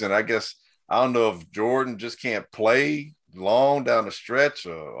some reason, I guess I don't know if Jordan just can't play long down the stretch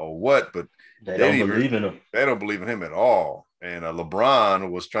or what, but they don't believe in him. They don't believe in him at all. And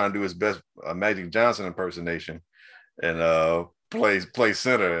LeBron was trying to do his best Magic Johnson impersonation and play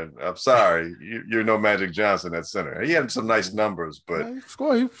center. And I'm sorry, you're no Magic Johnson at center. He had some nice numbers, but he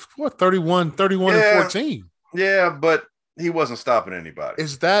scored 31 and 14. Yeah, but he wasn't stopping anybody.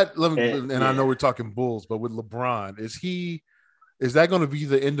 Is that I know we're talking Bulls, but with LeBron, is that going to be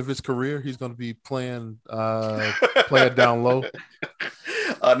the end of his career? He's going to be playing down low.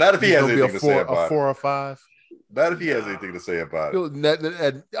 Not if he has anything to say about a 4 or 5. Not if he has anything to say about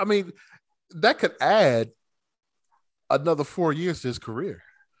it. I mean, that could add another 4 years to his career,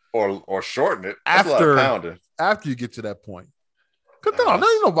 or shorten it after you get to that point. Cause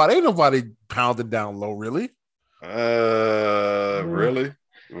ain't nobody pounding down low, really. Really?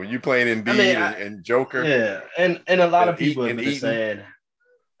 When you playing Embiid and Joker, yeah, and a lot of people have been saying,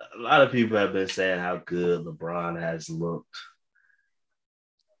 how good LeBron has looked.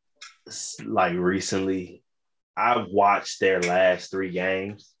 Like recently, I've watched their last 3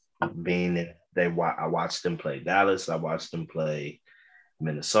 games, being that I watched them play Dallas, I watched them play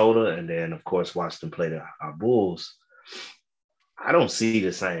Minnesota, and then of course watched them play our Bulls. I don't see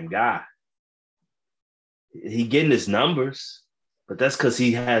the same guy. He getting his numbers, but that's because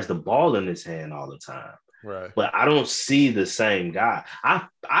he has the ball in his hand all the time. Right. But I don't see the same guy. I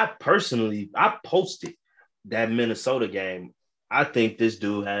personally posted that Minnesota game. I think this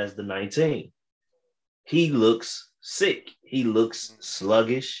dude has the 19. He looks sick. He looks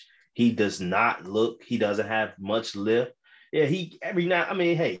sluggish. He doesn't have much lift. Yeah, every now and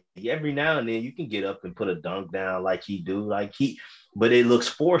then you can get up and put a dunk down like he do, but it looks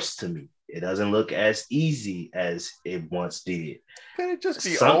forced to me. It doesn't look as easy as it once did. Can it just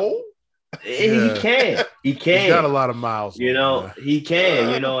be old? He can. He's got a lot of miles. He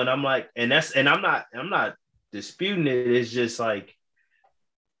can, and I'm like, I'm not disputing it. It's just like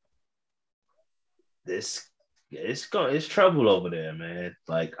this. It's trouble over there, man.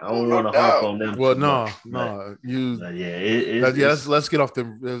 Like I don't want to harp on them. Well, let's get off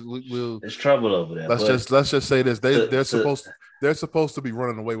the. It's trouble over there. Let's just say this: they're supposed to be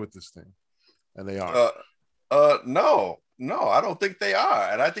running away with this thing, and they are. No, I don't think they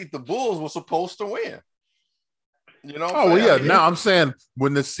are, and I think the Bulls were supposed to win. Now I'm saying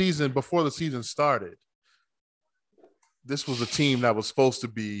before the season started, this was a team that was supposed to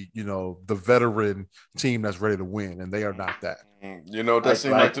be, the veteran team that's ready to win, and they are not that. You know what that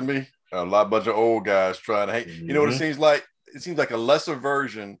seems like to me? A bunch of old guys trying to hate. Mm-hmm. You know what it seems like? It seems like a lesser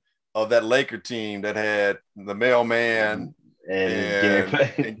version of that Laker team that had the mailman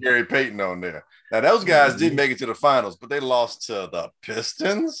and Gary Payton on there. Now, those guys didn't make it to the finals, but they lost to the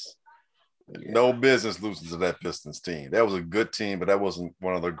Pistons. No business losing to that Pistons team. That was a good team, but that wasn't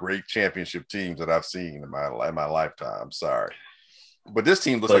one of the great championship teams that I've seen in my lifetime. Sorry, but this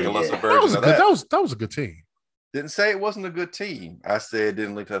team looks like a lesser version of that. That was a good team. Didn't say it wasn't a good team. I said it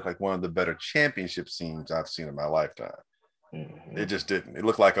didn't look like one of the better championship teams I've seen in my lifetime. Mm-hmm. It just didn't. It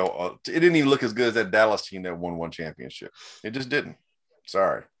looked like it didn't even look as good as that Dallas team that won one championship. It just didn't.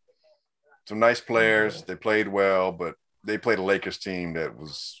 Sorry. Some nice players. They played well, but they played a Lakers team that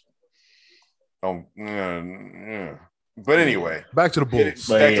was. But anyway, back to the Bulls.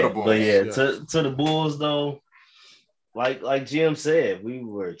 But to the Bulls though, like Jim said, we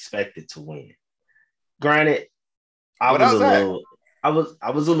were expected to win. Granted, I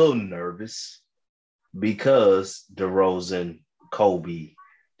was a little nervous because DeRozan, Kobe,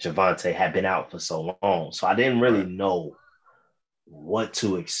 Javante had been out for so long, so I didn't really know what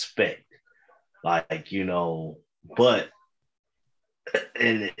to expect. Like, you know, but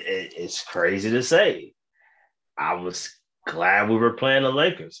and it's crazy to say, I was glad we were playing the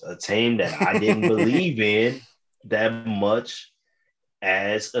Lakers, a team that I didn't believe in that much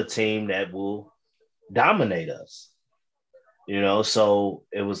as a team that will dominate us. You know, so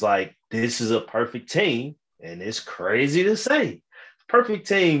it was like, this is a perfect team, and it's crazy to say, perfect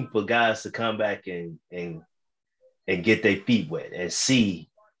team for guys to come back and get their feet wet and see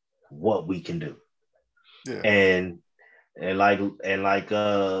what we can do. Yeah. And like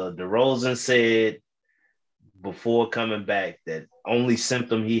DeRozan said before coming back, that only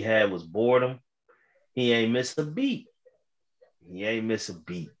symptom he had was boredom. He ain't missed a beat.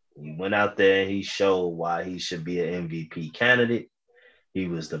 He went out there and he showed why he should be an MVP candidate. He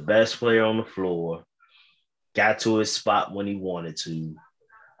was the best player on the floor, got to his spot when he wanted to.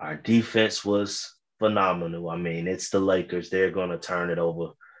 Our defense was phenomenal. I mean, it's the Lakers. They're going to turn it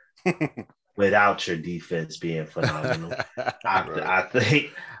over without your defense being phenomenal. I think.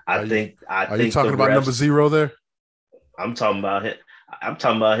 Are you talking about number 0 there? I'm talking about him. I'm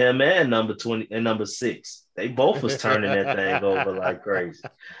talking about him and number 20 and number 6. They both was turning that thing over like crazy.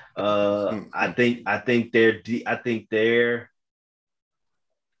 I think the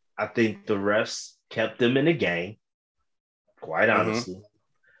refs kept them in the game. Quite honestly,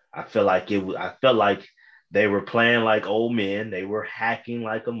 I felt like they were playing like old men. They were hacking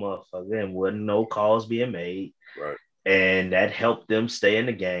like a motherfucker, and wasn't no calls being made. Right, and that helped them stay in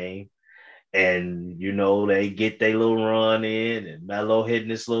the game. And, you know, they get their little run in and Melo hitting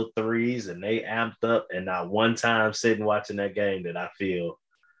his little threes and they amped up. And not one time sitting watching that game did I feel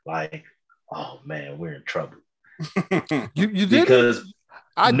like, oh, man, we're in trouble. You did? Because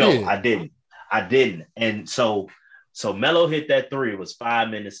I didn't. And so Melo hit that 3. It was 5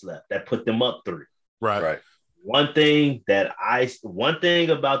 minutes left. That put them up 3. Right. One thing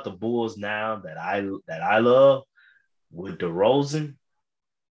about the Bulls now that I love with DeRozan,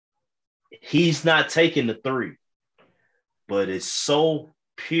 he's not taking the 3, but it's so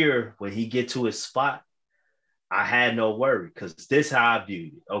pure when he get to his spot. I had no worry because this is how I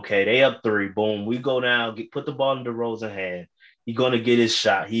viewed it. Okay, they up 3, boom, we go down, put the ball in DeRozan's hand. He's gonna get his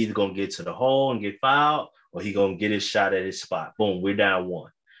shot. He's either gonna get to the hole and get fouled, or he gonna get his shot at his spot. Boom, we're down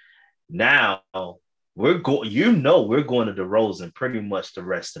 1. Now we're going to DeRozan pretty much the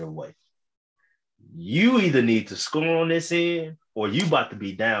rest of the way. You either need to score on this end, or you about to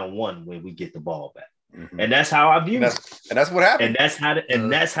be down 1 when we get the ball back. Mm-hmm. And that's how I view it. And that's what happened. And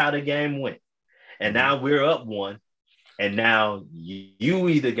that's how the game went. And now we're up 1. And now you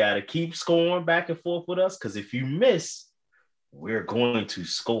either got to keep scoring back and forth with us, because if you miss, we're going to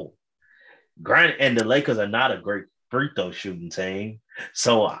score. Granted, and the Lakers are not a great free throw shooting team.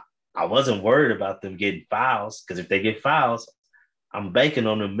 So I wasn't worried about them getting fouls, because if they get fouls, I'm banking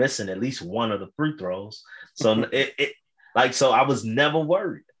on them missing at least one of the free throws. So so I was never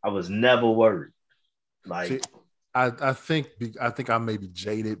worried. Like, see, I think I may be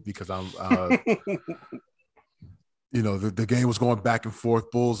jaded because I'm, you know, the game was going back and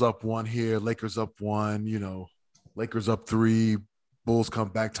forth. Bulls up 1 here, Lakers up 1. You know, Lakers up 3, Bulls come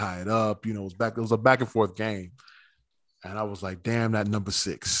back, tie it up. You know, it was a back and forth game, and I was like, damn, that number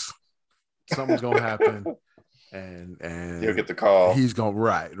 6, something's gonna happen. And you'll get the call. He's going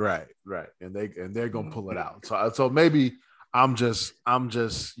right, and they're gonna pull it out. So maybe I'm just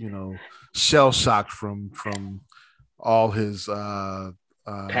you know, shell shocked from all his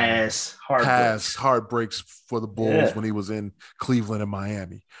past heartbreaks for the Bulls when he was in Cleveland and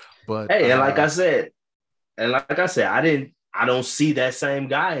Miami. But hey, and like I said, I don't see that same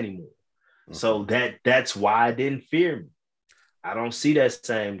guy anymore. Mm-hmm. So that's why I didn't fear me. I don't see that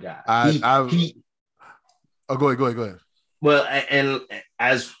same guy. Go ahead. Well, and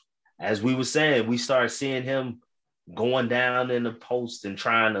as we were saying, we started seeing him going down in the post and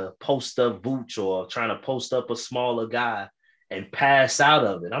trying to post up Vooch or trying to post up a smaller guy and pass out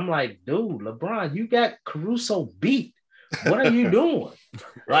of it. I'm like, dude, LeBron, you got Caruso beat. What are you doing?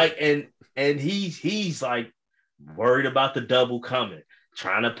 Like, and he's like worried about the double coming,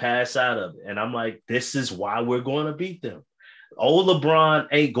 trying to pass out of it. And I'm like, this is why we're going to beat them. Old LeBron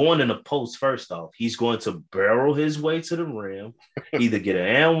ain't going in the post first off. He's going to barrel his way to the rim, either get an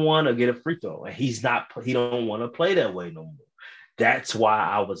and one or get a free throw. And he don't want to play that way no more. That's why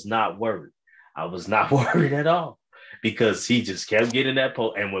I was not worried. I was not worried at all because he just kept getting that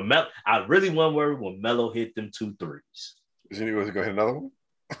post. And when I really wasn't worried when Melo hit them 2 threes. Is he going to go hit another one?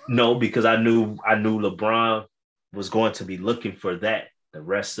 No, because I knew LeBron was going to be looking for that the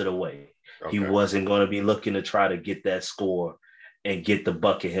rest of the way. Okay. He wasn't going to be looking to try to get that score and get the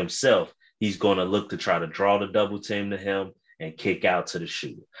bucket himself. He's going to look to try to draw the double team to him and kick out to the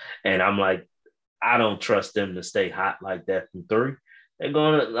shooter. And I'm like, I don't trust them to stay hot like that from 3. They're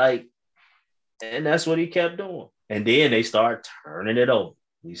going to and that's what he kept doing. And then they start turning it over.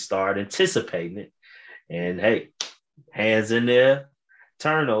 We start anticipating it. And hey, hands in there,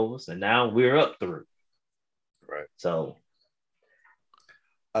 turnovers, and now we're up 3. Right. So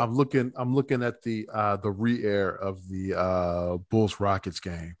I'm looking at the re-air of the Bulls Rockets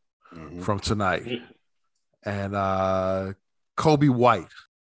game from tonight, and Kobe White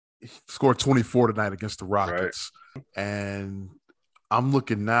scored 24 tonight against the Rockets, and I'm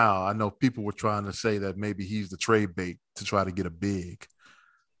looking now. I know people were trying to say that maybe he's the trade bait to try to get a big.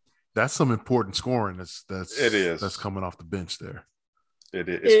 That's some important scoring. That's coming off the bench there. It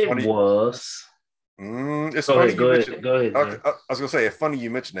is. It funny. Was. It's go funny. Ahead, go ahead. I was gonna say it's funny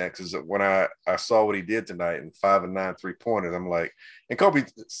you mentioned that because when I saw what he did tonight in 5 and 9 3-pointers, I'm like, and Kobe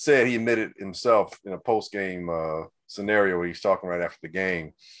said he admitted himself in a post game scenario where he's talking right after the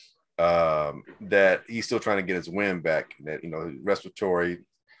game that he's still trying to get his wind back. That respiratory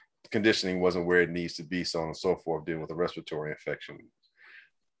conditioning wasn't where it needs to be, so on and so forth, dealing with a respiratory infection.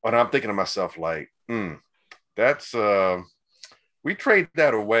 But I'm thinking to myself like, that's we trade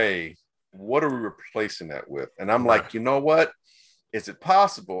that away. What are we replacing that with? And I'm like, you know what? Is it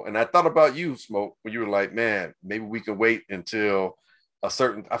possible? And I thought about you, Smoke, when you were like, man, maybe we can wait until a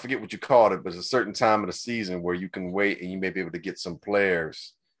certain, I forget what you called it, but it's a certain time of the season where you can wait and you may be able to get some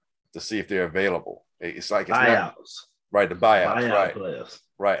players to see if they're available. It's like it's buyouts. Right, the buyouts, buyout right. Players.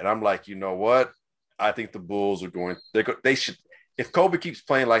 Right. And I'm like, you know what? I think the Bulls are they should, if Kobe keeps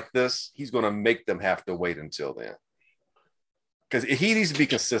playing like this, he's going to make them have to wait until then. Because he needs to be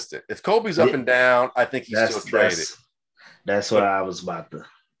consistent. If Kobe's up and down, I think he's still traded. That's what I was about to.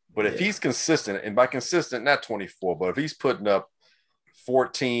 But if he's consistent, and by consistent, not 24, but if he's putting up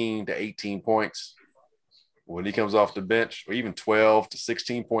 14 to 18 points when he comes off the bench, or even 12 to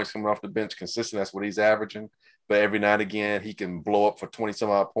 16 points coming off the bench, consistent, that's what he's averaging. But every now and again, he can blow up for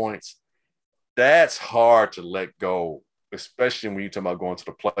 20-some-odd points. That's hard to let go, especially when you're talking about going to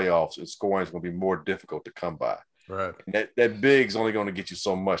the playoffs and scoring is going to be more difficult to come by. Right. And that big's only going to get you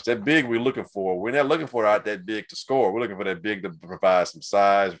so much. That big we're looking for, we're not looking for out that big to score. We're looking for that big to provide some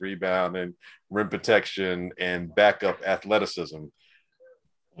size, rebounding, rim protection, and backup athleticism.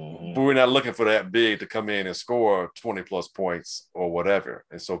 But we're not looking for that big to come in and score 20-plus points or whatever.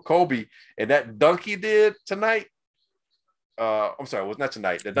 And so Kobe, and that dunk he did tonight, I'm sorry, it was not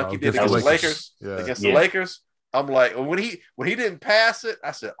tonight. The dunk he did against the Lakers. Against the Lakers. I'm like, when he didn't pass it,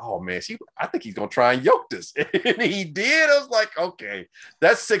 I said, "Oh man, I think he's gonna try and yoke this." And he did. I was like, "Okay,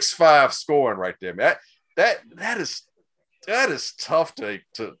 that's 6'5" scoring right there, man. That is tough to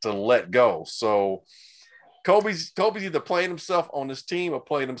let go." So Kobe's either playing himself on this team or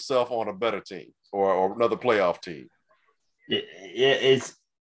playing himself on a better team or another playoff team. It's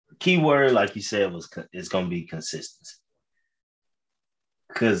key word, like you said, is gonna be consistency.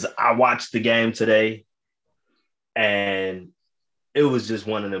 Because I watched the game today. And it was just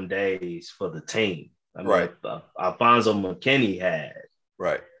one of them days for the team. I mean, Alfonso McKinney had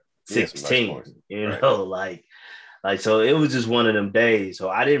 16, so it was just one of them days. So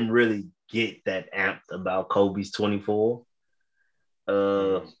I didn't really get that amped about Kobe's 24.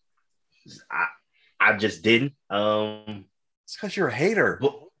 I just didn't. It's because you're a hater.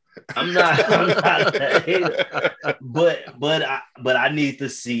 I'm not a hater, but I need to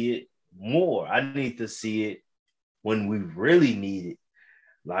see it more. I need to see it when we really need it.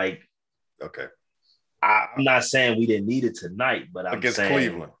 Like, okay. I'm not saying we didn't need it tonight, but I'm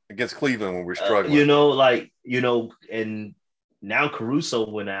saying against Cleveland when we're struggling. And now Caruso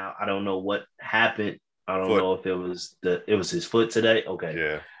went out. I don't know what happened. I don't know if it was his foot today.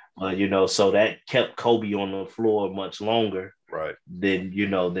 Okay. Yeah. So that kept Kobe on the floor much longer. Right. Than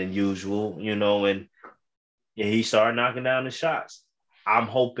usual, and and he started knocking down the shots. I'm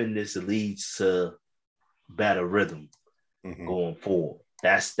hoping this leads to better rhythm going forward.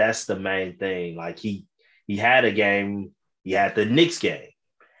 That's the main thing. Like he had a game, he had the Knicks game,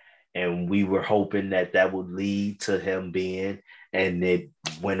 and we were hoping that would lead to him being, and it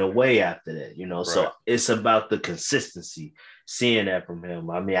went away after that, you know. Right. So it's about the consistency, seeing that from him.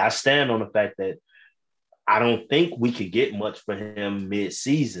 I mean, I stand on the fact that I don't think we could get much for him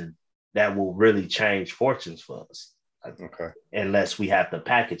mid-season that will really change fortunes for us. Okay. Unless we have to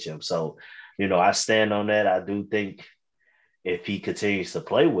package him. So, you know, I stand on that. I do think if he continues to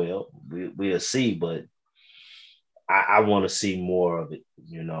play well, we'll see. But I want to see more of it,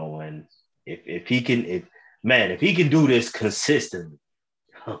 you know. And if he can, if he can do this consistently,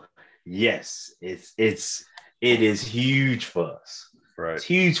 yes, it is huge for us. Right. It's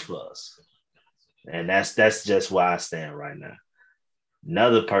huge for us. And that's just where I stand right now.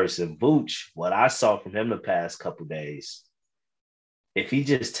 Another person, Vooch, what I saw from him the past couple days, if he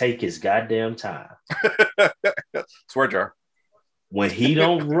just take his goddamn time. Swear jar. When he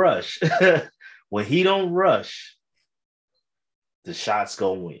don't rush, the shots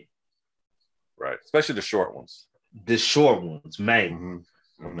go in. Right. Especially the short ones. The short ones, man.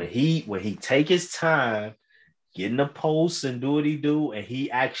 When he take his time, get in the post and do what he do, and he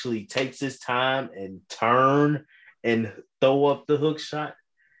actually takes his time and turn and throw up the hook shot,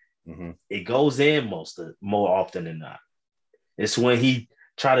 it goes in more often than not. It's when he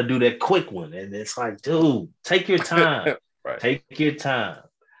try to do that quick one, and it's like, dude, take your time. Right. Take your time.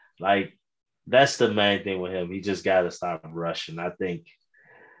 Like, that's the main thing with him. He just got to stop rushing. I think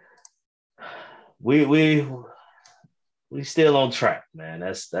we still on track, man.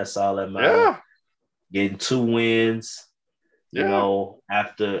 That's all that matters. Yeah. Getting 2 wins, you know,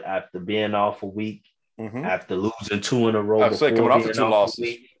 after being off a week, after losing 2 in a row. I was saying, coming off the 2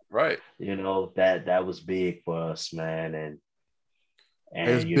 losses. Right. You know, that was big for us, man. And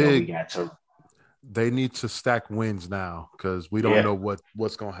it's you big. know, we got to. They need to stack wins now because we don't know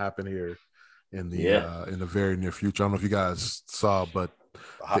what's going to happen here in the very near future. I don't know if you guys saw, but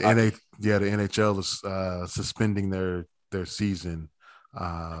the NHL is suspending their season.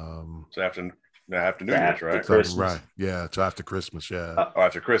 So after New Year's, right? Christmas. Right. Yeah. So after Christmas. Yeah.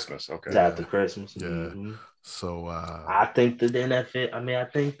 After Christmas. Okay. After Christmas. Yeah. Mm-hmm. So I think the NFL. I mean, I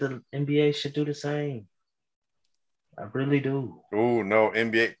think the NBA should do the same. I really do. Oh no,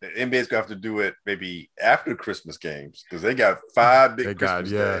 the NBA's gonna have to do it maybe after Christmas games because they got 5 big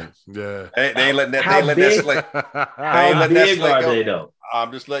Christmas games. Yeah. They ain't letting that. How they big, that slate. How big are they though?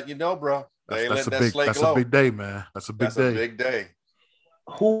 I'm just letting you know, bro. They ain't letting that slate That's go. a big day, man. That's a big day.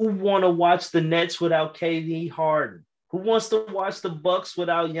 Who want to watch the Nets without KD Harden? Who wants to watch the Bucks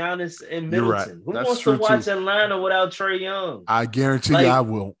without Giannis and Middleton? You're right. Who That's wants to watch Atlanta without Trae Young? I guarantee you I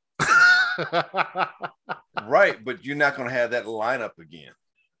will. Right, but you're not going to have that lineup again.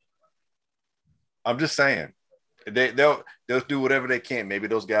 I'm just saying. They'll do whatever they can. Maybe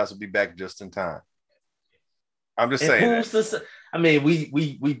those guys will be back just in time. I'm just saying. I mean,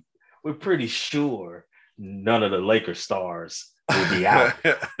 we're pretty sure none of the Lakers stars will be out.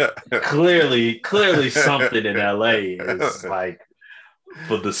 clearly something in LA is like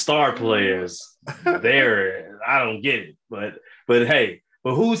for the star players there. I don't get it, but hey,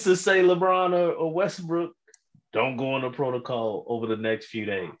 but who's to say LeBron or Westbrook don't go on the protocol over the next few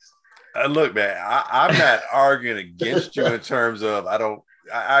days? Look, man, I'm not arguing against you in terms of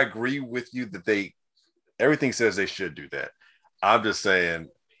I agree with you that everything says they should do that. I'm just saying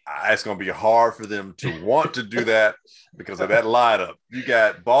it's going to be hard for them to want to do that because of that lineup. You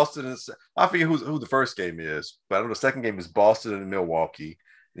got Boston and I forget who the first game is, but I know the second game is Boston and Milwaukee.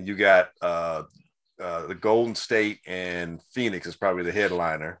 And you got the Golden State and Phoenix is probably the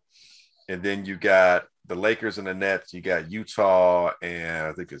headliner. And then you got the Lakers and the Nets. You got Utah and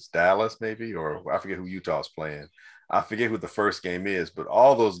I think it's Dallas maybe, or I forget who Utah's playing. I forget who the first game is, but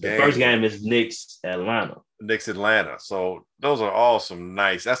all those games. The first game is Knicks Atlanta. So those are all some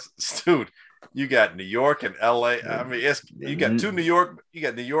nice. Dude. You got New York and LA. I mean, you got 2 New York. You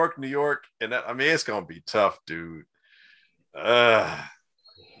got New York, and it's gonna be tough, dude.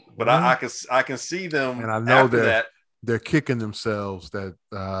 But I can see them, and I know that they're kicking themselves that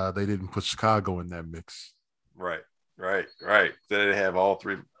they didn't put Chicago in that mix. Right. They have all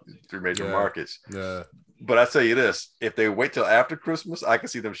three major markets. Yeah. But I tell you this: if they wait till after Christmas, I can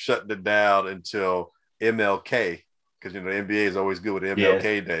see them shutting it down until MLK, because the NBA is always good with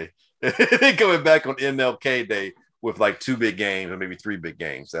MLK Day. They coming back on MLK Day with like 2 big games or maybe 3 big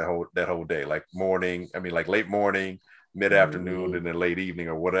games that whole day, like late morning, mid-afternoon, and then late evening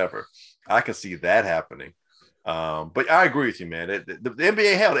or whatever. I can see that happening. But I agree with you, man. The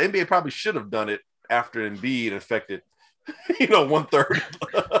NBA probably should have done it after Embiid affected, 1/3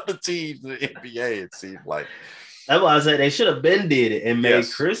 of the teams in the NBA. It seemed like. That's why I said they should have been did it and made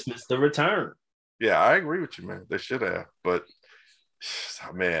Yes. Christmas the return. Yeah, I agree with you, man. They should have, but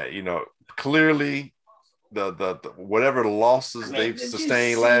man, clearly the whatever losses they've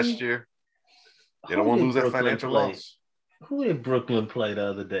sustained last year, they don't want to lose that financial loss. Who did Brooklyn play the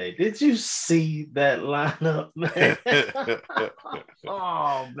other day? Did you see that lineup, man?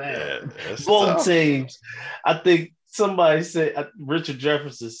 Oh man, both teams. I think somebody said, Richard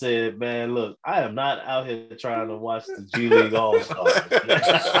Jefferson said, "Man, look, I am not out here trying to watch the G League All Stars."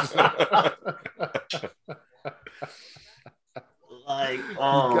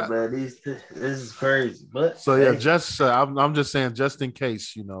 Man, this is crazy. But so yeah, I'm just saying, just in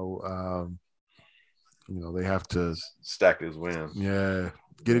case, they have to stack his wins. Yeah,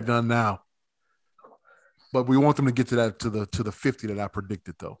 get it done now. But we want them to get to that to the 50 that I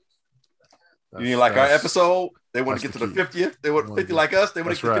predicted, though. You mean like our episode? They want to get to the 50th. They want 50 like us. They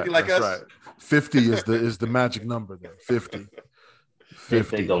want to get 50 like us. Right. 50 is the magic number. Then 50. I think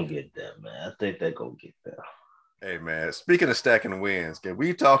they're gonna get there, man. I think they're gonna get there. Hey, man. Speaking of stacking wins, can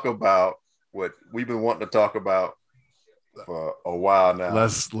we talk about what we've been wanting to talk about for a while now?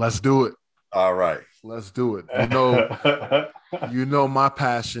 Let's do it. All right. Let's do it. My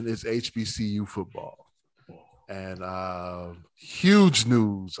passion is HBCU football. And huge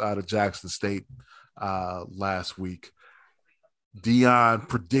news out of Jackson State last week. Dion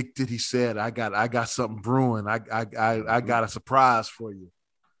predicted. He said, "I got something brewing. I got a surprise for you."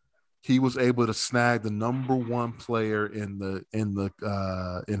 He was able to snag the number one player in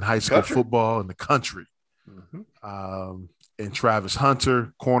high school football in the country, and Travis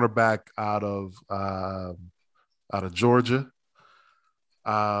Hunter, cornerback out of Georgia.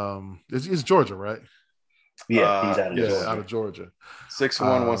 It's Georgia, right? Yeah, he's out of Georgia. Out of Georgia. 6'1",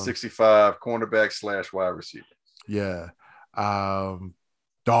 165, cornerback / wide receiver. Yeah. Dog.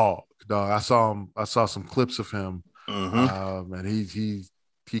 I saw some clips of him. And he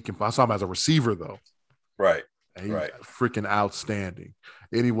can. I saw him as a receiver though. Right. And he's freaking outstanding.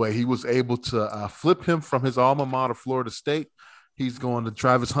 Anyway, he was able to flip him from his alma mater, Florida State.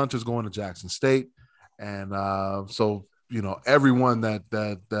 Travis Hunter's going to Jackson State. And so everyone that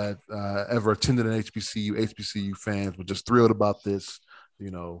ever attended an HBCU fans were just thrilled about this.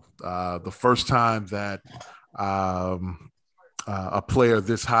 The first time that a player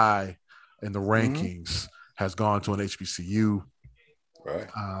this high in the rankings has gone to an HBCU. Right.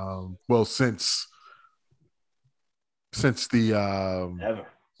 Well, since since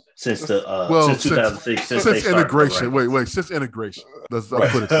 2006, since integration. Wait, since integration. I'll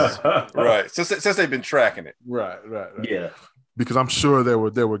put it that way. Right. Since they've been tracking it. Right. Yeah. Because I'm sure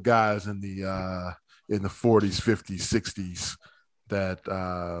there were guys in the 40s, 50s, 60s that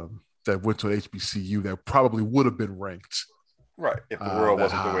went to an HBCU that probably would have been ranked. Right, if the world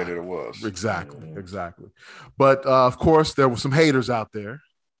wasn't the way that it was. Exactly. But, of course, there were some haters out there,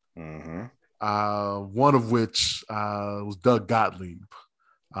 one of which was Doug Gottlieb,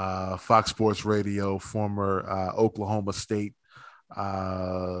 Fox Sports Radio, former Oklahoma State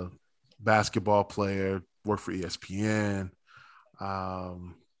basketball player, worked for ESPN,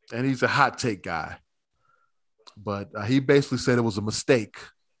 and he's a hot take guy. But he basically said it was a mistake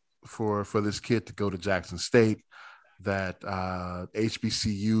for this kid to go to Jackson State, that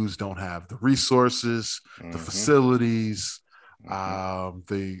HBCUs don't have the resources, the facilities,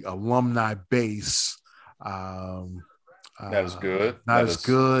 the alumni base. Not as good. Not as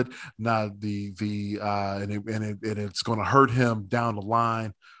good. Not and it's going to hurt him down the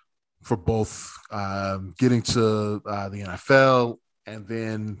line for both getting to the NFL and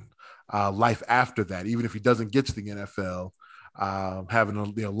then life after that. Even if he doesn't get to the NFL,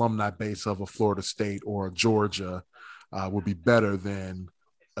 having the alumni base of a Florida State or a Georgia would be better than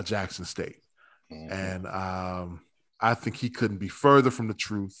a Jackson State. And I think he couldn't be further from the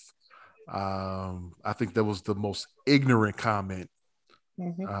truth. I think that was the most ignorant comment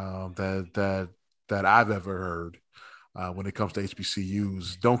that I've ever heard when it comes to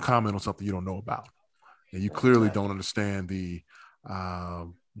HBCUs. Don't comment on something you don't know about. And you clearly don't understand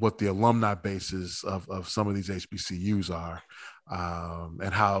what the alumni bases of some of these HBCUs are,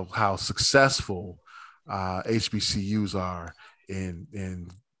 and how successful HBCUs are in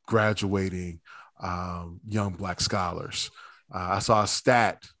graduating young Black scholars. I saw a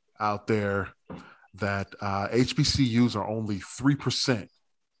stat out there that HBCUs are only 3%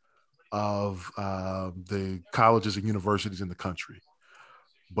 of the colleges and universities in the country,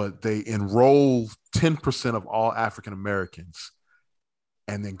 but they enroll 10% of all African Americans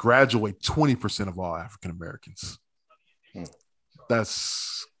and then graduate 20% of all African Americans.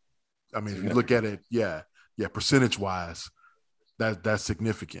 That's I mean, if you look at it, percentage wise, that's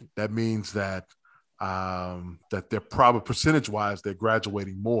significant. That means that that they're probably percentage wise they're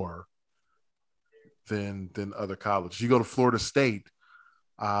graduating more than other colleges. You go to Florida State,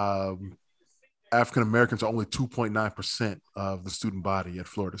 African Americans are only 2.9% of the student body at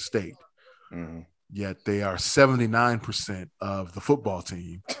Florida State. Mm-hmm. Yet they are 79% of the football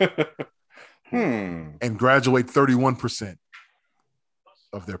team and graduate 31%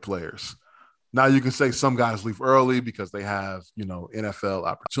 of their players. Now you can say some guys leave early because they have, NFL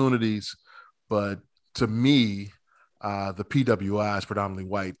opportunities. But to me, the PWIs, predominantly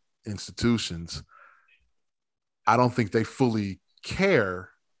white institutions, I don't think they fully care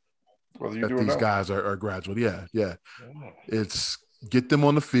that these guys are graduate. Yeah. It's get them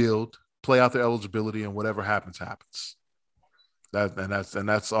on the field, play out their eligibility, and whatever happens.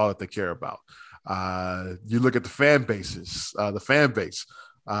 That's all that they care about. You look at the fan bases,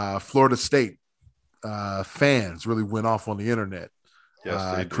 Florida State fans really went off on the internet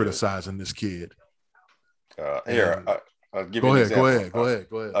criticizing this kid. I'll give you an example. Go ahead.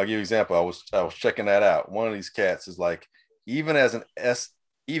 I'll give you an example. I was checking that out. One of these cats is like, even as an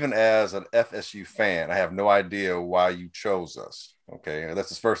FSU fan, I have no idea why you chose us. Okay, that's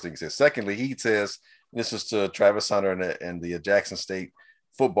his first thing he says. Secondly, he says, this is to Travis Hunter and the Jackson State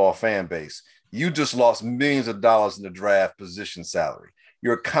football fan base. You just lost millions of dollars in the draft position salary.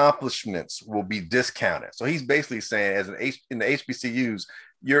 Your accomplishments will be discounted. So he's basically saying, in the HBCUs,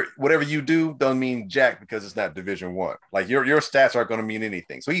 whatever you do doesn't mean jack because it's not Division I. Like your stats aren't going to mean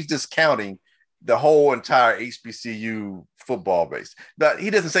anything. So he's discounting the whole entire HBCU football base. But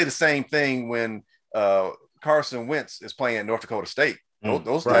he doesn't say the same thing when Carson Wentz is playing at North Dakota State.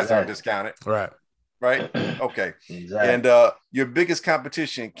 Those guys aren't discounted. Right. Okay. Exactly. And your biggest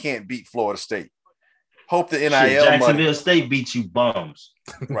competition can't beat Florida State. Hope the NIL Jacksonville money. State beats you bums.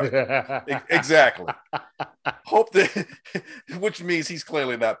 Right. Exactly. Hope that, which means he's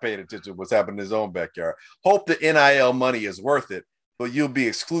clearly not paying attention to what's happening in his own backyard. Hope the NIL money is worth it, but you'll be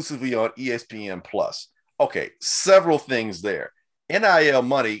exclusively on ESPN Plus. Okay, several things there. NIL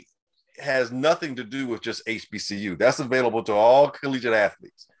money has nothing to do with just HBCU. That's available to all collegiate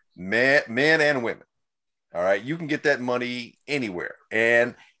athletes, men and women. All right, you can get that money anywhere.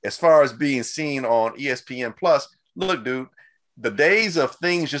 And as far as being seen on ESPN Plus, look, dude, the days of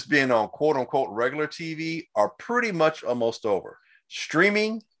things just being on quote unquote regular TV are pretty much almost over.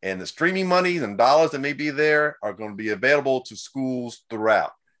 Streaming and the streaming money and dollars that may be there are going to be available to schools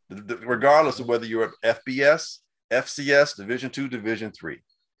throughout, regardless of whether you're at FBS, FCS, Division II, Division III.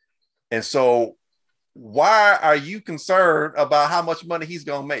 And so why are you concerned about how much money he's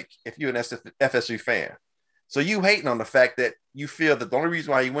going to make if you're an FSU fan? So you hating on the fact that you feel that the only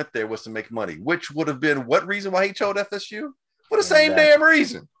reason why he went there was to make money, which would have been what reason why he chose FSU? For the same damn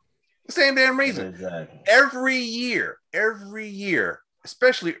reason. The same damn reason. Exactly. Every year,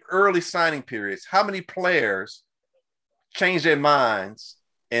 especially early signing periods, how many players change their minds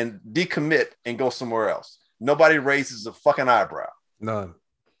and decommit and go somewhere else? Nobody raises a fucking eyebrow. None.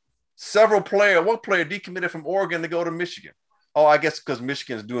 One player decommitted from Oregon to go to Michigan. Oh, I guess because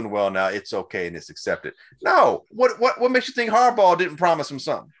Michigan's doing well now, it's okay and it's accepted. No, what makes you think Harbaugh didn't promise him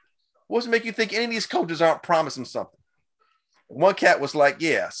something? What's make you think any of these coaches aren't promising something? One cat was like,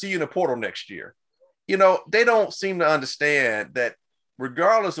 yeah, see you in the portal next year. They don't seem to understand that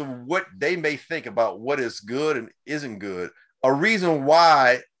regardless of what they may think about what is good and isn't good, a reason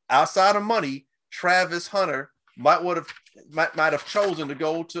why outside of money, Travis Hunter might have chosen to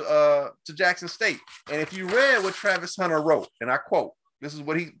go to Jackson State. And if you read what Travis Hunter wrote, and I quote, this is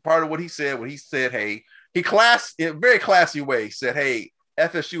part of what he said, when he said, hey, in a very classy way, said, hey,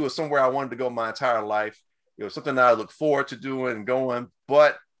 FSU is somewhere I wanted to go my entire life. It was something that I look forward to doing and going,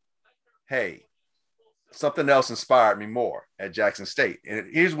 but hey, something else inspired me more at Jackson State. And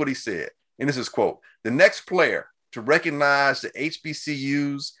here's what he said, and this is quote, the next player to recognize the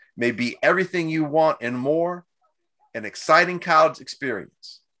HBCUs may be everything you want and more, an exciting college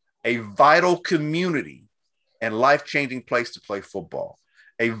experience, a vital community, and life-changing place to play football.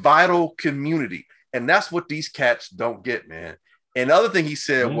 A vital community. And that's what these cats don't get, man. And the other thing he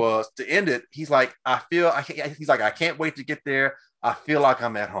said was, to end it, he's like, I can't wait to get there. I feel like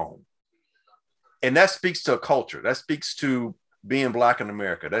I'm at home. And that speaks to a culture. That speaks to being Black in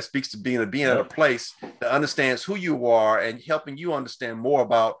America. That speaks to being at a place that understands who you are and helping you understand more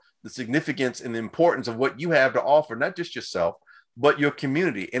about the significance and the importance of what you have to offer, not just yourself, but your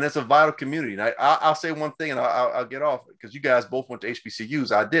community. And it's a vital community. And I'll say one thing and I'll get off, because you guys both went to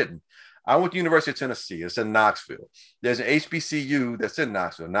HBCUs. I didn't. I went to University of Tennessee. It's in Knoxville. There's an HBCU that's in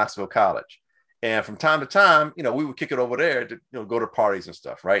Knoxville College. And from time to time, we would kick it over there to go to parties and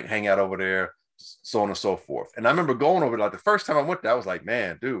stuff, right? Hang out over there, so on and so forth. And I remember going over, like the first time I went there, I was like,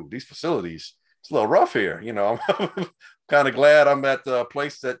 man, dude, these facilities, it's a little rough here. I'm kind of glad I'm at the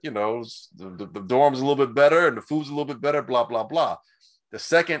place that, the dorm's a little bit better and the food's a little bit better, blah, blah, blah. The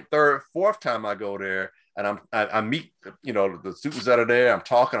second, third, fourth time I go there and I meet, the students that are there, I'm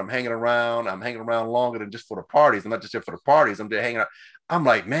talking, I'm hanging around longer than just for the parties. I'm not just here for the parties. I'm there hanging out. I'm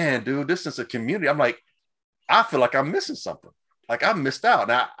like, man, dude, this is a community. I'm like, I feel like I'm missing something. Like I missed out.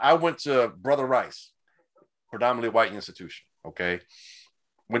 Now I went to Brother Rice, predominantly white institution. Okay.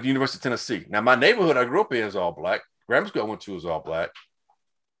 Went to University of Tennessee. Now my neighborhood I grew up in is all black. Grammar school I went to is all black.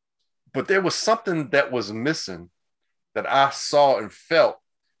 But there was something that was missing that I saw and felt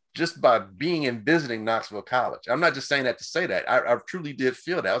just by being and visiting Knoxville College. I'm not just saying that to say that. I truly did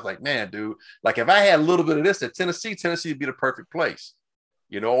feel that. I was like, man, dude, like if I had a little bit of this at Tennessee would be the perfect place.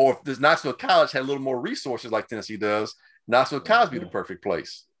 Or if this Knoxville College had a little more resources like Tennessee does, Knoxville College would be the perfect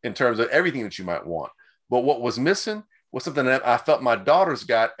place in terms of everything that you might want. But what was missing was something that I felt my daughters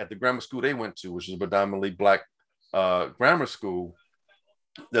got at the grammar school they went to, which is a predominantly black grammar school.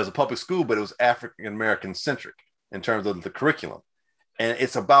 There's a public school, but it was African-American centric in terms of the curriculum. And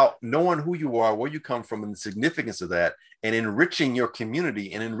it's about knowing who you are, where you come from, and the significance of that, and enriching your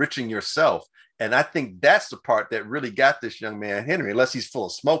community and enriching yourself. And I think that's the part that really got this young man, Henry, unless he's full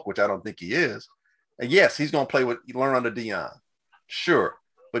of smoke, which I don't think he is. And yes, he's going to learn under Deion. Sure.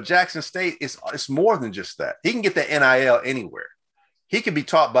 But Jackson State, it's more than just that. He can get the NIL anywhere. He can be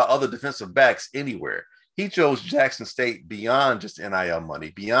taught by other defensive backs anywhere. He chose Jackson State beyond just NIL money,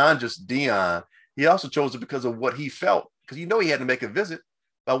 beyond just Deion. He also chose it because of what he felt, because he had to make a visit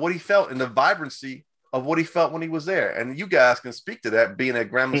by what he felt and the vibrancy of what he felt when he was there. And you guys can speak to that, being a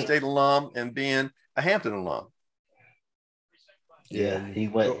Grambling State alum and being a Hampton alum. Yeah,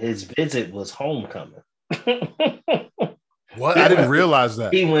 his visit was homecoming. What? I didn't realize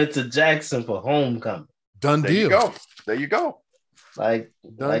that. He went to Jackson for homecoming. Done deal. There you go. Like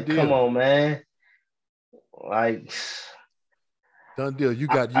come on, man. Like done deal. You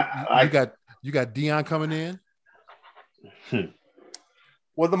got Deion coming in.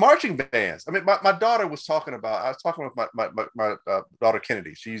 Well, the marching bands. I mean, my daughter was talking about. I was talking with my daughter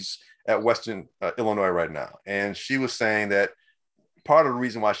Kennedy. She's at Western Illinois right now, and she was saying that part of the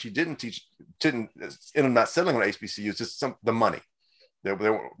reason why she didn't end up not settling on HBCU is just the money. They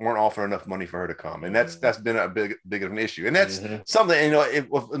weren't offering enough money for her to come, and that's been a big of an issue. And that's something.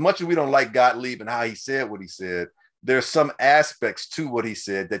 As much as we don't like Gottlieb and how he said what he said, there's some aspects to what he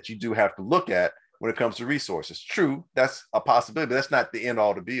said that you do have to look at when it comes to resources. True, that's a possibility, but that's not the end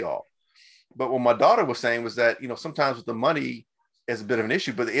all to be all. But what my daughter was saying was that, sometimes with the money is a bit of an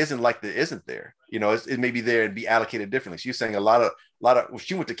issue, but it isn't like there isn't there. It may be there and be allocated differently. She was saying a lot of,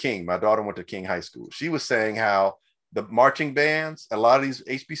 she went to King. My daughter went to King High School. She was saying how the marching bands, a lot of these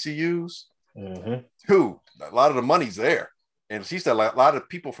HBCUs, a lot of the money's there. And she said a lot of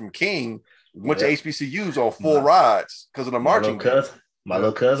people from King went to HBCUs on full rides because of the marching band. My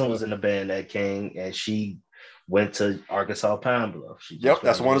little cousin was in the band at King, and she went to Arkansas Pine Bluff.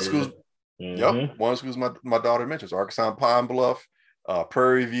 That's one of the schools. Yep, one of the schools my daughter mentions: Arkansas Pine Bluff,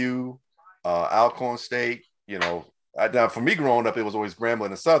 Prairie View, Alcorn State. Now for me growing up, it was always Grambling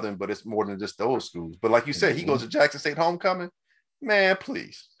and Southern, but it's more than just those schools. But like you said, he goes to Jackson State homecoming. Man,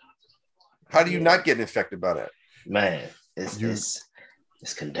 please, how do you not get infected by that? Man, it's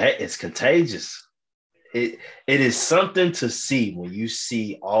contagious. It is something to see when you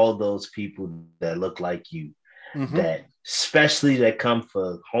see all those people that look like you, that especially that come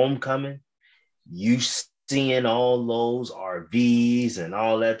for homecoming, you seeing all those RVs and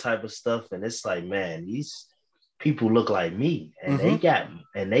all that type of stuff. And it's like, man, these people look like me and they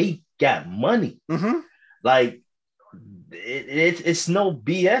got money. Like it's no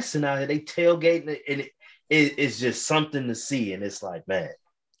BS in out here. They tailgating and it's just something to see. And it's like, man,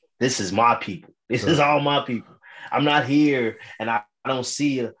 this is my people. This is all my people. I'm not here and I don't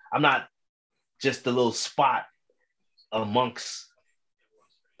see I'm not just a little spot amongst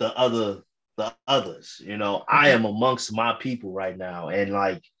the others. I am amongst my people right now.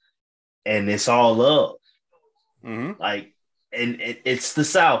 And it's all love. Like, and it's the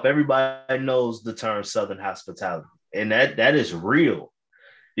South. Everybody knows the term Southern hospitality. And that is real.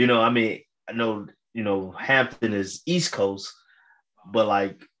 I know, Hampton is East Coast,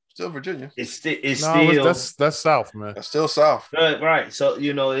 but still Virginia. It's still that's South, man. That's still South. Right. So,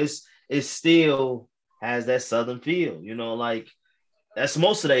 it still has that Southern feel, that's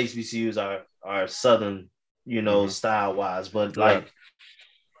most of the HBCUs are Southern, style wise, but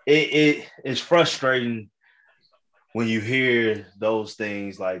it is frustrating when you hear those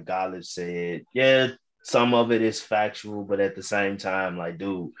things like Goddard said, yeah, some of it is factual, but at the same time, like,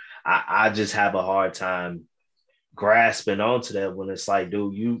 dude, I just have a hard time grasping onto that when it's like,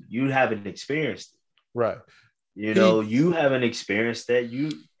 dude, you haven't experienced it. Right. You haven't experienced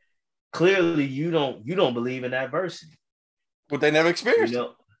that. Clearly you don't believe in adversity. But they never experienced it.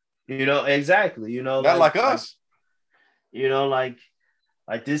 Exactly. Not like us. Like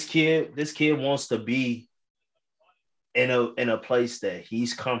this kid wants to be in a place that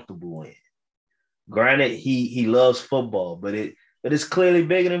he's comfortable in. Granted, he loves football, but it's clearly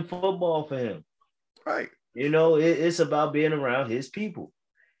bigger than football for him. Right. It's about being around his people.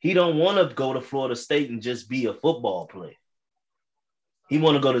 He don't want to go to Florida State and just be a football player. He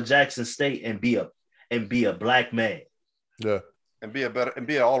want to go to Jackson State and be a black man. Yeah. And be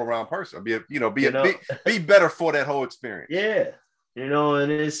an all-around person. Be better for that whole experience. Yeah.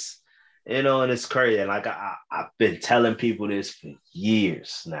 And it's crazy. And like I've been telling people this for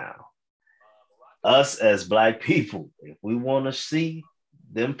years now. Us as black people, if we want to see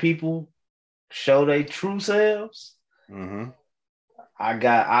them people show their true selves,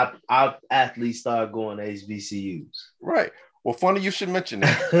 our athletes start going to HBCUs. Right. Well, funny you should mention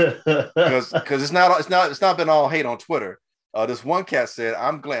that because it's not been all hate on Twitter. This one cat said,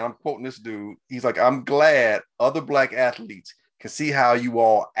 I'm glad, I'm quoting this dude. He's like, I'm glad other black athletes can see how you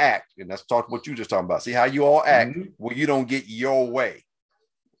all act. And that's what you just talking about. See how you all act when you don't get your way.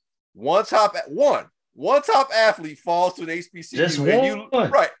 One top athlete falls to an HBCU. Just one.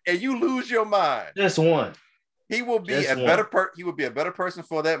 And you lose your mind. Just one. He will be he will be a better person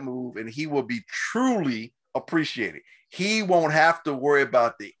for that move, and he will be truly appreciated. He won't have to worry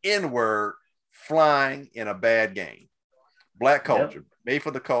about the N-word flying in a bad game. Black culture, made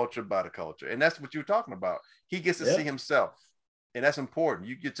for the culture, by the culture. And that's what you're talking about. He gets to see himself. And that's important.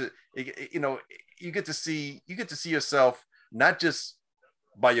 You get to see yourself not just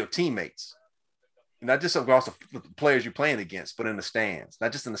by your teammates, not just across the players you're playing against, but in the stands.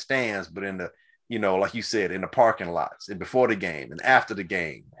 Not just in the stands, but in the, like you said, in the parking lots and before the game and after the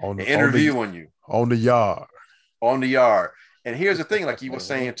game, interviewing you on the yard. And here's the thing, like you were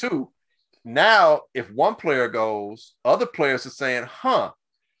saying too. Now, if one player goes, other players are saying,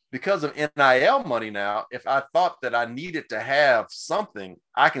 because of NIL money now, if I thought that I needed to have something,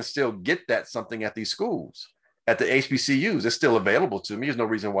 I can still get that something at these schools, at the HBCUs. It's still available to me. There's no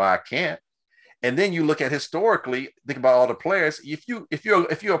reason why I can't. And then you look at historically, think about all the players. If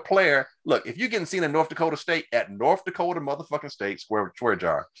you're a player, look, if you're getting seen in North Dakota State at North Dakota motherfucking State, square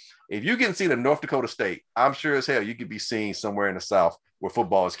jar. If you're getting seen at North Dakota State, I'm sure as hell you could be seen somewhere in the South where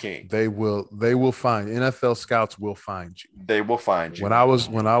football is king. They will find NFL scouts will find you. They will find you. When I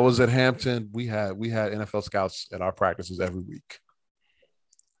was at Hampton, we had NFL scouts at our practices every week.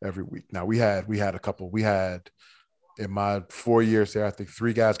 Every week. Now we had a couple. We had in my 4 years there, I think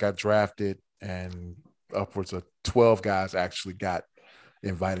 3 guys got drafted and upwards of 12 guys actually got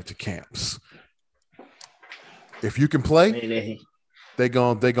invited to camps. If you can play, they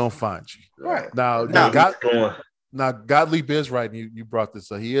gonna find you. Right. Now, Gottlieb is right. You brought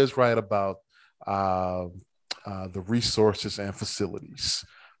this up. He is right about the resources and facilities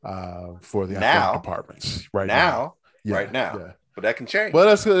for the athletic departments right now. Yeah. But that can change. Well,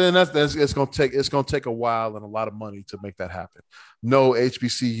 that's it's gonna take a while and a lot of money to make that happen. No,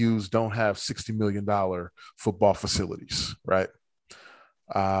 HBCUs don't have $60 million football facilities, right?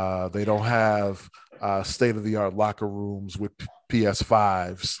 They don't have state-of-the-art locker rooms with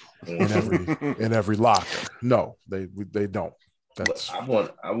PS5s in every locker. No, they don't. That's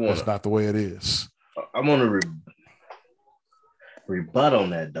not the way it is. I want to rebut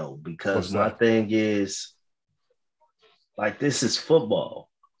on that though, because my thing is, like, this is football.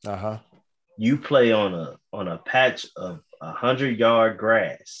 You play on a patch of 100-yard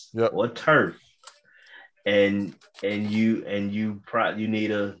grass or turf, and you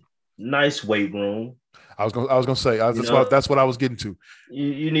need a nice weight room. I was gonna say that's what I was getting to.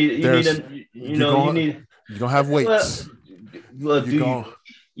 You're gonna have weights.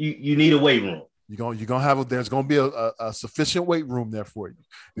 You need a weight room. You're gonna have there's gonna be a sufficient weight room there for you.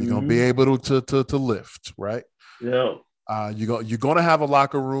 You're gonna be able to lift, right? Yeah. You're gonna have a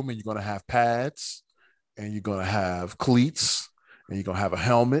locker room, and you're gonna have pads, and you're gonna have cleats, and you're gonna have a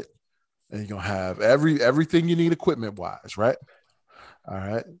helmet, and you're gonna have everything you need equipment wise, right? All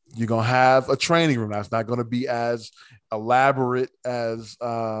right. You're gonna have a training room. That's not gonna be as elaborate as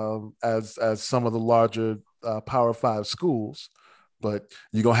some of the larger Power 5 schools, but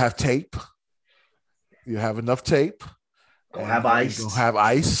you're gonna have tape. You have enough tape. Have ice. You're gonna have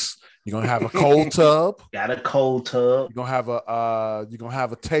ice. You're gonna have a cold tub. Got a cold tub. You're gonna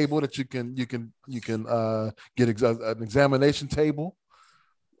have a table that you can get an examination table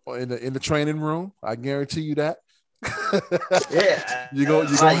in the training room. I guarantee you that. Yeah, you're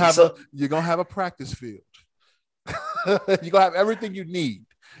gonna have a practice field. You're gonna have everything you need.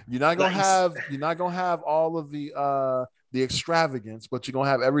 You're not gonna have all of the extravagance, but you're gonna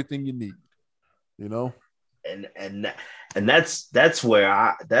have everything you need. You know, and that's where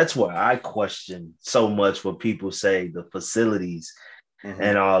I question so much what people say the facilities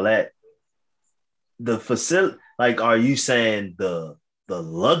and all that. The facility, like, are you saying the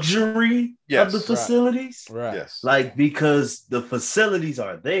luxury of the facilities? Right. Yes. Like, because the facilities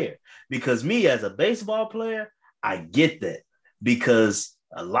are there. Because me as a baseball player, I get that, because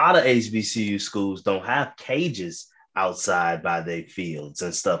a lot of HBCU schools don't have cages outside by their fields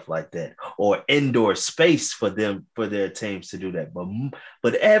and stuff like that, or indoor space for their teams to do that.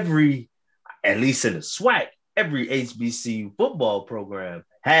 But every, at least in the SWAC, every HBCU football program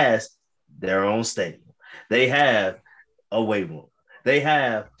has their own stadium. They have a weight room. They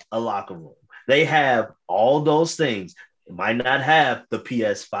have a locker room. They have all those things. It might not have the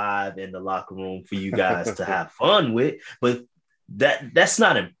PS5 in the locker room for you guys to have fun with, but that's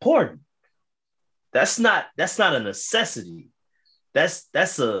not important. That's not a necessity. That's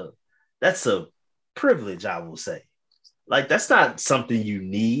a privilege, I will say. Like, that's not something you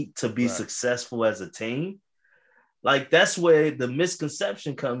need to be successful as a team. Like, that's where the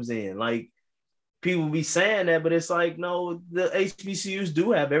misconception comes in. Like, people be saying that, but it's like, no, the HBCUs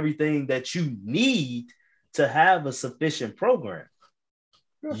do have everything that you need to have a sufficient program.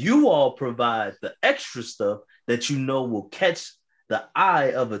 Yeah. You all provide the extra stuff that you know will catch the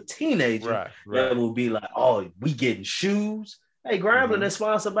eye of a teenager that will be like, oh, we getting shoes. Hey, Grambling is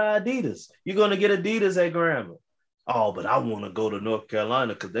sponsored by Adidas. You're going to get Adidas at Grambling. Oh, but I want to go to North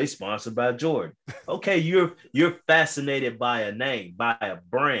Carolina because they sponsored by Jordan. Okay, you're fascinated by a name, by a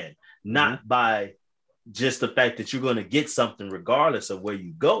brand, not by just the fact that you're going to get something regardless of where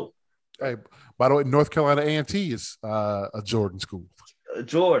you go. Hey, by the way, North Carolina A&T is a Jordan school.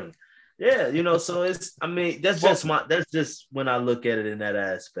 Jordan. Yeah, you know, so it's, I mean, that's just when I look at it in that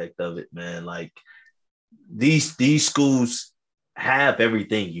aspect of it, man. Like, these schools have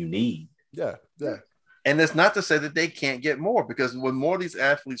everything you need. Yeah. And it's not to say that they can't get more, because when more of these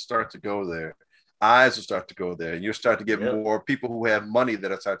athletes start to go there, eyes will start to go there, and you'll start to get more people who have money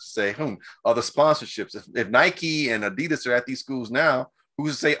that are start to say, other sponsorships. If Nike and Adidas are at these schools now,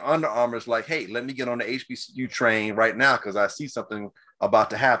 who's to say Under Armour is like, hey, let me get on the HBCU train right now because I see something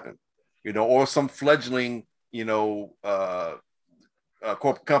about to happen, you know, or some fledgling, you know,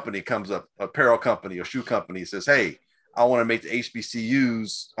 corporate company comes up, apparel company or shoe company says, hey, I want to make the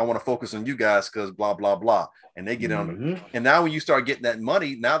HBCUs, I want to focus on you guys because blah, blah, blah. And they get on it. And now when you start getting that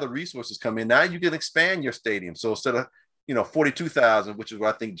money, now the resources come in. Now you can expand your stadium. So instead of, 42,000, which is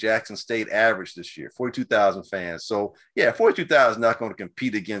what I think Jackson State averaged this year, 42,000 fans. So yeah, 42,000 is not going to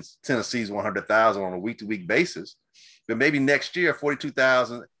compete against Tennessee's 100,000 on a week-to-week basis. But maybe next year,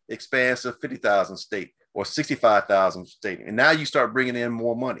 42,000 expands to 50,000 state or 65,000 state. And now you start bringing in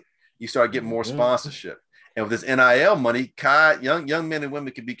more money. You start getting more sponsorship. And with this NIL money, young men and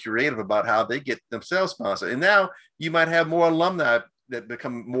women can be creative about how they get themselves sponsored. And now you might have more alumni that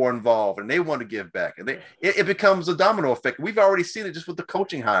become more involved and they want to give back. And it becomes a domino effect. We've already seen it just with the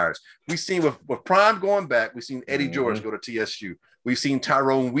coaching hires. We've seen with Prime going back. We've seen Eddie George go to TSU. We've seen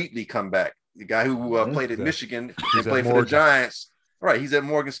Tyrone Wheatley come back, the guy who played at Michigan and played for the Giants. Right, he's at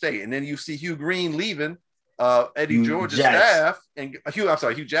Morgan State. And then you see Hugh Green leaving Eddie George's staff, and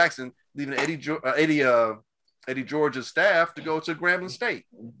Hugh Jackson leaving Eddie George's staff to go to Grambling State.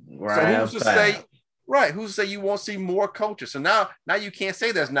 So who's to say you won't see more coaches? So now you can't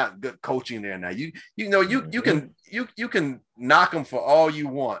say there's not good coaching there. Now you can knock them for all you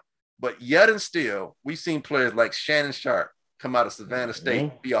want, but yet and still we've seen players like Shannon Sharp come out of Savannah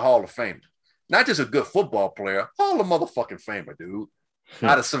State, be a Hall of Famer. Not just a good football player, Hall of motherfucking Famer, dude.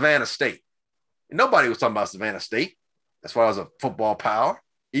 Out of Savannah State. Nobody was talking about Savannah State as far as a football power,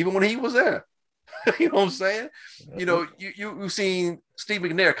 even when he was there. You know what I'm saying? You know, you've seen Steve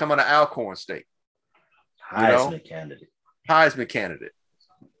McNair come out of Alcorn State. Heisman candidate.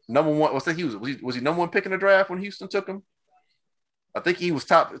 Number one. Was he number one pick in the draft when Houston took him? I think he was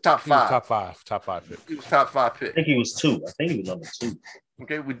top five. Top five pick. He was top 5 pick. I think he was 2. I think he was number 2.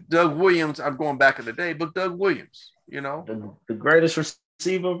 Okay, with Doug Williams, I'm going back in the day, but Doug Williams, you know, the greatest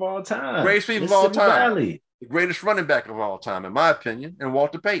receiver of all time. Greatest receiver of all time. The greatest running back of all time, in my opinion, and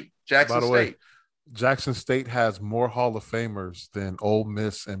Walter Payton, Jackson State. Way, Jackson State has more Hall of Famers than Ole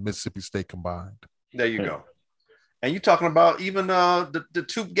Miss and Mississippi State combined. There you go. And you're talking about even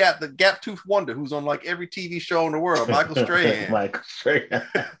the gap tooth wonder who's on like every TV show in the world, Michael Strahan. Michael Strahan.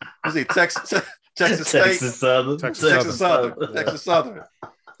 Was he Texas State? Texas Southern. Texas Southern.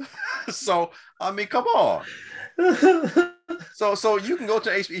 So I mean, come on. So you can go to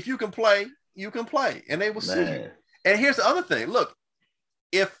HBO. If you can play, you can play, and they will see you. And here's the other thing. Look,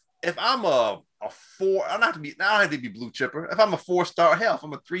 if I'm a 4, I don't have to be blue chipper. If I'm a 4-star, hell, if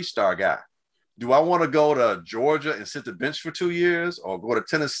I'm a 3-star guy, do I want to go to Georgia and sit the bench for 2 years, or go to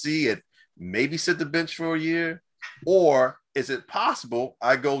Tennessee and maybe sit the bench for a year? Or is it possible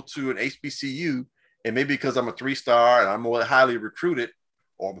I go to an HBCU and maybe because I'm a 3-star and I'm more highly recruited,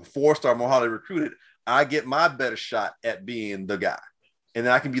 or I'm a 4-star more highly recruited, I get my better shot at being the guy, and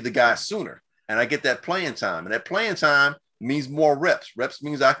then I can be the guy sooner, and I get that playing time, and that playing time means more reps. Reps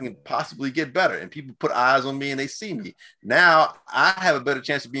means I can possibly get better, and people put eyes on me and they see me. Now I have a better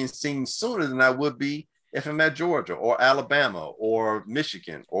chance of being seen sooner than I would be if I'm at Georgia or Alabama or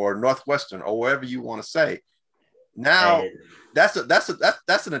Michigan or Northwestern or wherever you want to say. Now that's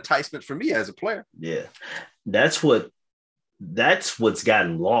an enticement for me as a player. Yeah, that's what's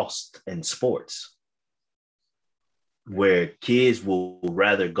gotten lost in sports, where kids will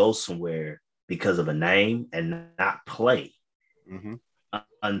rather go somewhere because of a name and not play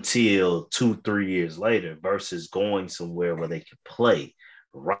until 2-3 years later, versus going somewhere where they can play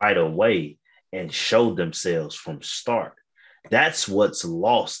right away and show themselves from start. That's what's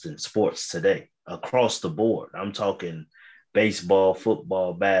lost in sports today across the board. I'm talking baseball,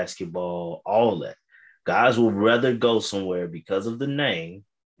 football, basketball, all that. Guys will rather go somewhere because of the name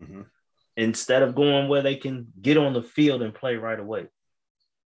instead of going where they can get on the field and play right away.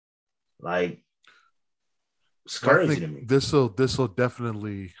 Like, it's crazy to me. This will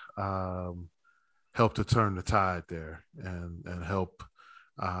definitely help to turn the tide there, and help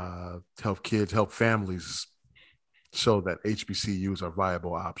kids, help families show that HBCUs are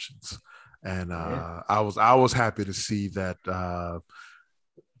viable options. And I was happy to see that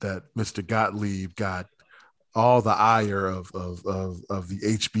that Mr. Gottlieb got all the ire of the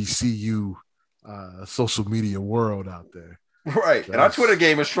HBCU social media world out there. Right. And our Twitter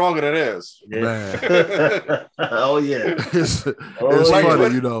game is stronger than his. Man. Oh, yeah. It's funny,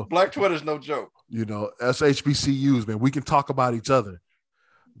 Twitter, Black Twitter's no joke. Us HBCUs, man, we can talk about each other.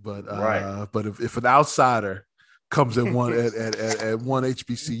 But but if an outsider comes at one at one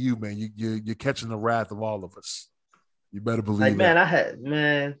HBCU, man, you're catching the wrath of all of us. You better believe like, that. I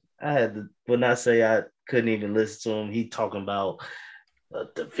had to, when I say I couldn't even listen to him, he talking about a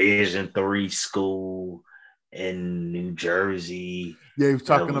Division III school in New Jersey. Yeah, he was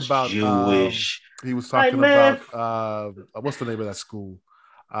talking about Jewish. He was talking about what's the name of that school?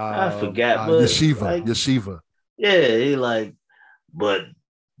 I forgot. Yeshiva. Yeah, he like, but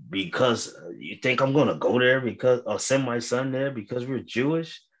because you think I'm gonna go there or send my son there because we're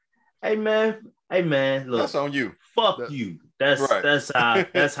Jewish? Hey man, look, that's on you. Fuck you. That's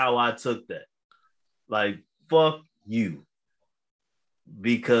how I took that. Like, fuck you,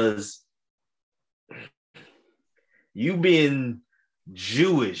 because you being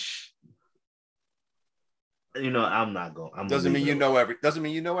Jewish, I'm not going. Doesn't mean you know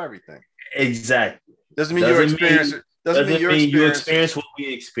everything. Exactly. Doesn't mean your experience. Doesn't mean you experience what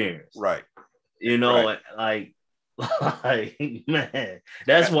we experience. Right. Like, man,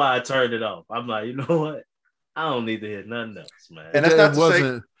 that's why I turned it off. I'm like, you know what? I don't need to hear nothing else, man. And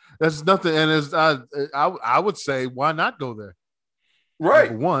that's nothing. And I would say, why not go there?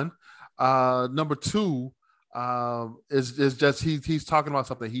 Right. Number one. Number two, is just he's talking about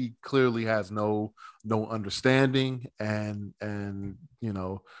something he clearly has no understanding, and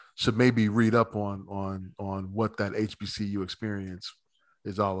should maybe read up on what that HBCU experience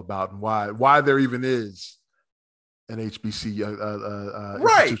is all about, and why there even is an HBCU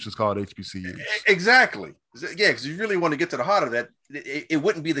institutions called HBCUs. Exactly. Yeah, because you really want to get to the heart of that. It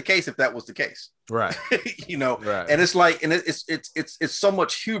wouldn't be the case if that was the case, right? Right. And it's like, and it's so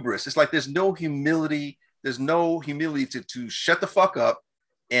much hubris. It's like there's no humility. There's no humility to shut the fuck up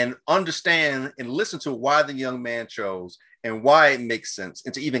and understand and listen to why the young man chose and why it makes sense,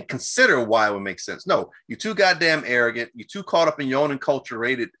 and to even consider why it would make sense. No, you're too goddamn arrogant. You're too caught up in your own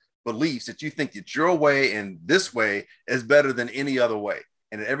enculturated beliefs that you think that your way and this way is better than any other way,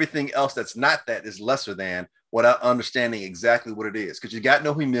 and everything else that's not that is lesser than, without understanding exactly what it is. Because you got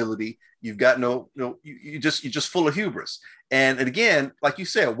no humility, you've got you're just full of hubris. And again, like you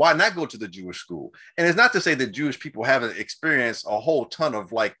said, why not go to the Jewish school? And it's not to say that Jewish people haven't experienced a whole ton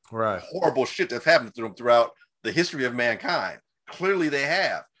of horrible shit that's happened to them throughout the history of mankind. Clearly they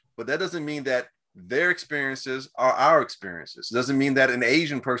have, but that doesn't mean that their experiences are our experiences. It doesn't mean that an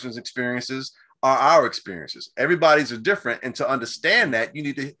Asian person's experiences are our experiences. Everybody's are different. And to understand that, you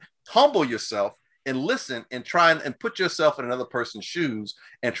need to humble yourself and listen and try and put yourself in another person's shoes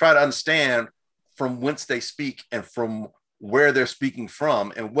and try to understand from whence they speak and from where they're speaking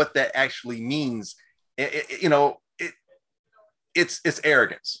from and what that actually means. It's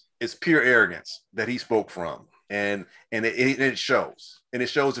arrogance. It's pure arrogance that he spoke from. And it shows. And it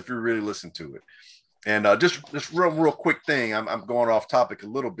shows if you really listen to it. And just real quick thing. I'm going off topic a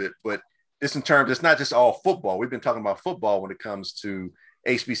little bit, but it's not just all football. We've been talking about football when it comes to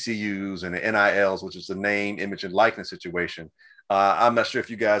HBCUs and the NILs, which is the name, image, and likeness situation. I'm not sure if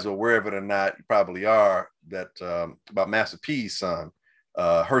you guys are aware of it or not. You probably are. That about Master P's son,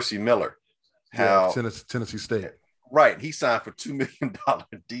 Hersey Miller. How Tennessee State. Right. He signed for $2 million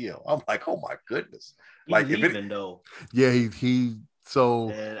deal. I'm like, oh my goodness. He's like leaving though. Yeah, he so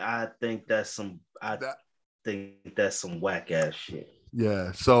and I think that's some whack ass shit.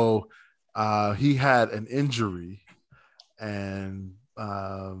 Yeah. So he had an injury and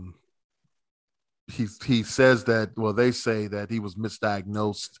he says that, well, they say that he was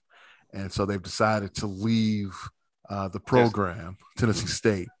misdiagnosed, and so they've decided to leave the program, Tennessee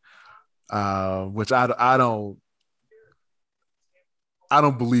State, which I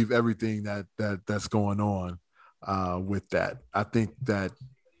don't believe everything that's going on with that. I think that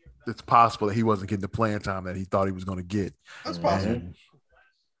it's possible that he wasn't getting the playing time that he thought he was going to get. That's possible. And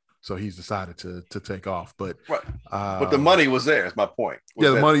so he's decided to take off, but the money was there. Is my point.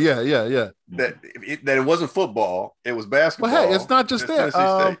 The money. Yeah. That it wasn't football. It was basketball. Well, hey, it's not just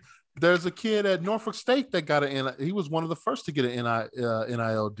that. There's a kid at Norfolk State that got he was one of the first to get an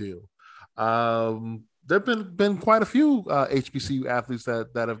NIL deal. There've been quite a few HBCU athletes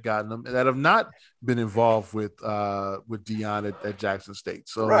that have gotten them that have not been involved with Deion at Jackson State.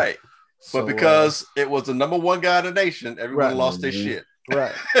 So right, but because it was the number one guy in the nation, everyone lost their shit.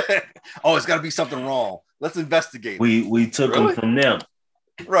 Right. Oh, it's got to be something wrong. Let's investigate. We took them from them.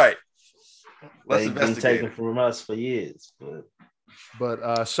 Right. They've been taken from us for years.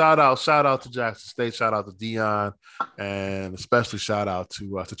 But shout out to Jackson State. Shout out to Deion, and especially shout out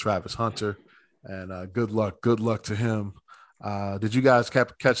to Travis Hunter. And good luck to him. Did you guys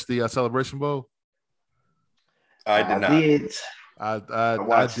catch the Celebration Bowl? I did not.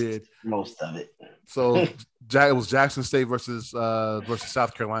 I did most of it. So it was Jackson State versus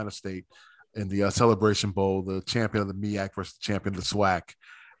South Carolina State in the Celebration Bowl, the champion of the MEAC versus the champion of the SWAC.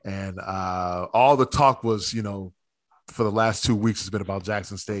 And all the talk was, for the last 2 weeks has been about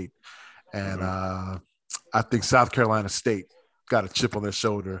Jackson State. And I think South Carolina State got a chip on their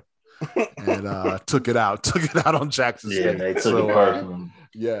shoulder and took it out on Jackson State. Yeah, they took it personally.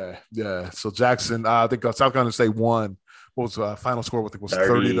 Yeah. So Jackson, I think South Carolina State won. What was the final score? I think was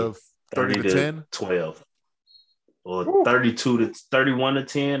 30 to 10? 12. Or 31 to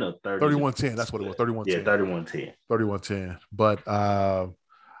 10 or 31-10. That's what it was. 31-10. Yeah, 31-10. 31-10.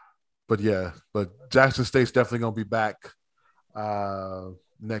 But Jackson State's definitely gonna be back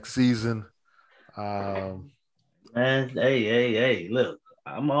next season. Man, hey, look,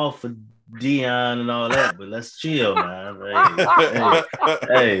 I'm all for Deion and all that, but let's chill, man.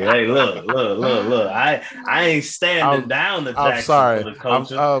 Hey, look. I ain't standing down to Jackson for the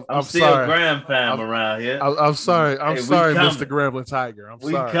culture. I'm still sorry. grandfam around here. I'm sorry. I'm sorry, Mr. Grambling Tiger.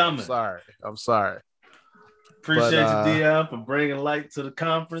 I'm sorry. Appreciate you, Deion, for bringing light to the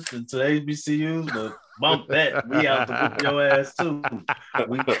conference and to the HBCUs, but bump that. We out to whoop your ass too.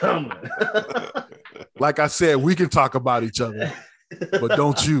 We coming. Like I said, we can talk about each other, but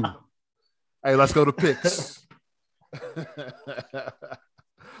don't you. Hey, let's go to picks.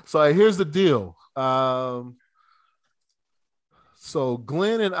 So here's the deal. So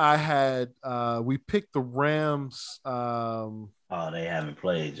Glenn and I had we picked the Rams. They haven't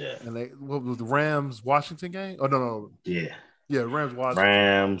played yet. And what was the Rams Washington game? Oh no. Yeah, Rams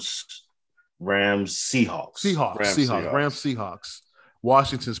Washington. Rams Seahawks. Rams Seahawks.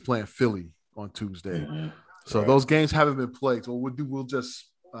 Washington's playing Philly on Tuesday. Mm-hmm. So those games haven't been played. So we'll just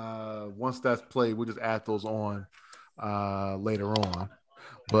once that's played, we'll just add those on later on.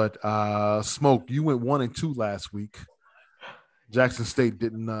 But Smoke, you went 1-2 last week. Jackson State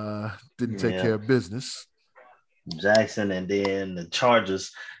didn't take care of business. Jackson, and then the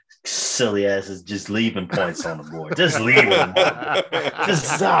Chargers, silly asses, just leaving points on the board. Just leaving them.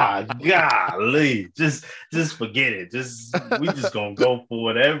 Golly. Just forget it. We just gonna go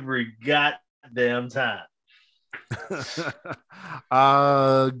for it every goddamn time.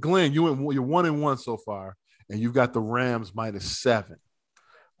 Glenn, you're 1-1 so far, and you've got the Rams -7.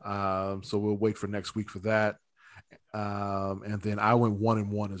 So we'll wait for next week for that. And then I went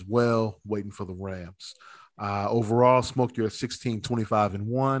 1-1 as well, waiting for the Rams. Overall, Smoke, you're at 16,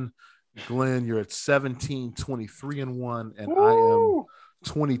 25-1. Glenn, you're at 17, 23-1, and Woo! I am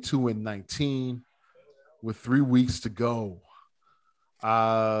 22-19 with 3 weeks to go.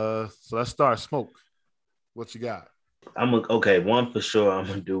 So let's start. Smoke. What you got? One for sure. I'm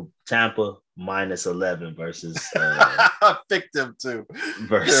gonna do Tampa minus 11 versus I picked them too.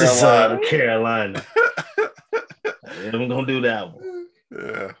 Carolina. I'm gonna do that one.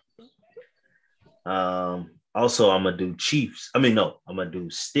 Yeah. Also, I'm gonna do Chiefs. I'm gonna do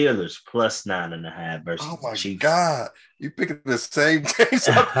Steelers plus 9.5 versus Oh my Chiefs. God, you picking the same things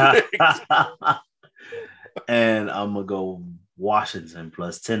And I'm gonna go Washington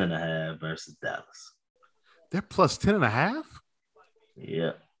plus 10.5 versus Dallas. They're plus 10.5.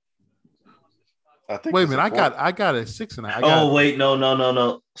 Yeah. Wait a minute, I got a 6.5. No.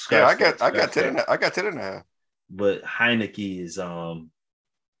 I got 10. I got 10.5. But Heineke is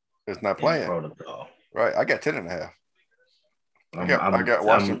It's not playing protocol. Right, I got 10.5. I got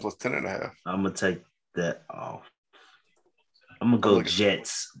Washington plus 10.5. I'm gonna take that off. I'm gonna go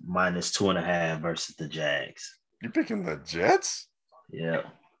Jets minus 2.5 versus the Jags. You picking the Jets? Yeah.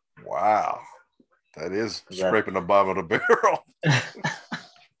 Wow, that is scraping the bottom of the barrel.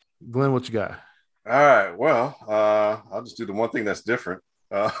 Glenn, what you got? All right. Well, I'll just do the one thing that's different.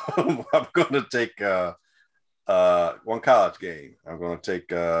 I'm going to take one college game. I'm going to take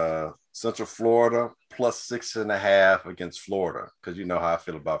Central Florida plus 6.5 against Florida because you know how I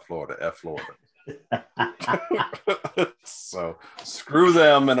feel about Florida. F Florida. So screw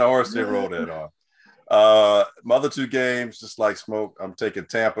them and the horse they rode it on. My other two games, just like Smoke, I'm taking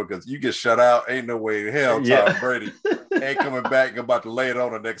Tampa because you get shut out. Ain't no way in hell Tom Brady ain't coming back and about to lay it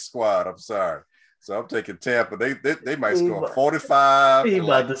on the next squad. I'm sorry. So I'm taking Tampa. They might score 45. He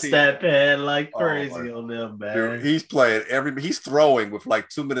about to stat pad like crazy on them, man. Dude, he's playing he's throwing with like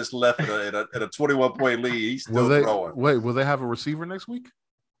 2 minutes left in a 21-point lead. He's still throwing. Wait, will they have a receiver next week?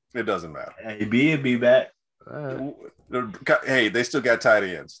 It doesn't matter. Hey, be back. Hey, they still got tight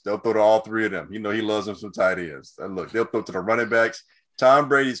ends. They'll throw to all three of them. You know he loves them some tight ends. And look, they'll throw to the running backs. Tom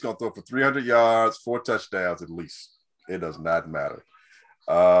Brady's going to throw for 300 yards, 4 touchdowns at least. It does not matter.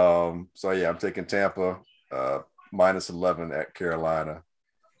 So yeah, I'm taking Tampa minus 11 at Carolina,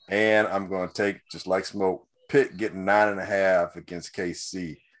 and I'm going to take, just like Smoke, Pitt getting 9.5 against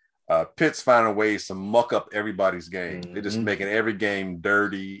KC. Pitt's finding ways to muck up everybody's game. They're just making every game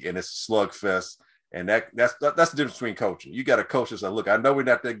dirty, and it's a slugfest. And that's the difference between coaching. You got a coach that's like, look, I know we're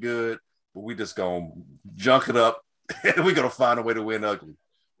not that good, but we just gonna junk it up, and we're gonna find a way to win ugly.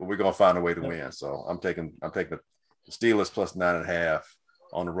 But we're gonna find a way to win. So I'm taking the Steelers plus 9.5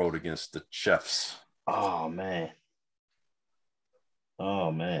 on the road against the Chiefs. Oh man.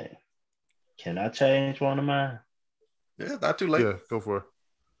 Can I change one of mine? Yeah, not too late. Yeah, go for it.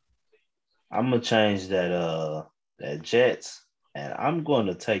 I'm gonna change that Jets, and I'm going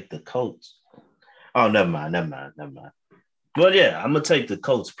to take the Colts. Oh, never mind. But yeah, I'm gonna take the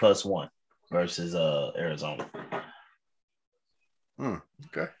Colts plus 1 versus Arizona.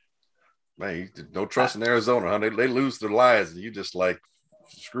 Okay. Man, you no trust in Arizona, huh? They lose their Lions, and you just like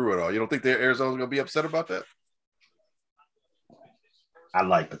screw it all. You don't think Arizona's gonna be upset about that? I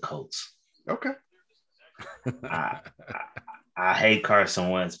like the Colts. Okay. I hate Carson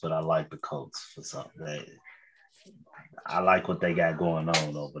Wentz, but I like the Colts for something. I like what they got going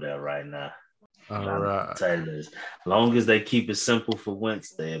on over there right now. All right. Tell you this, as long as they keep it simple for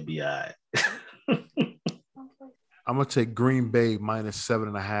Wentz, they'll be all right. I'm gonna take Green Bay minus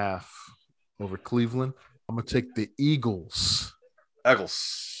 7.5 over Cleveland. I'm gonna take the Eagles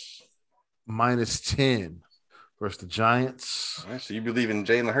minus 10 versus the Giants. All right, so you believe in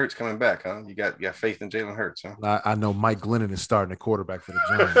Jalen Hurts coming back, huh? You got faith in Jalen Hurts, huh? I know Mike Glennon is starting at quarterback for the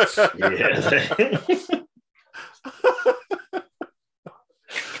Giants. Yeah.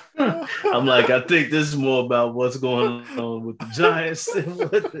 I'm like, I think this is more about what's going on with the Giants than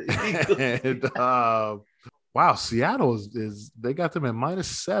with the Eagles. And, wow, Seattle is they got them at minus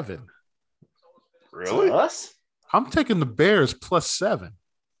 7. Really? To us? I'm taking the Bears plus 7.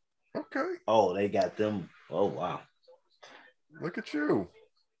 Okay. Oh, they got them. Oh, wow. Look at you.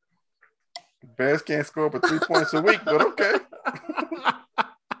 Bears can't score but 3 points a week, but okay.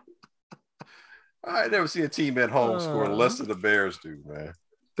 I never see a team at home score less than the Bears do, man.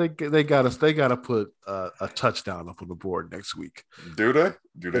 They got us. They got to put a touchdown up on the board next week. Do they?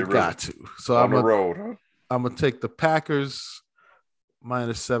 Do they really? Got to. So on the road, huh? I'm gonna take the Packers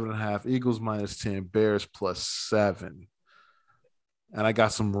minus 7.5, Eagles minus 10, Bears plus 7, and I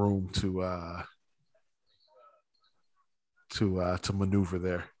got some room to maneuver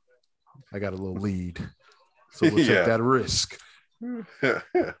there. I got a little lead, so we'll take that risk.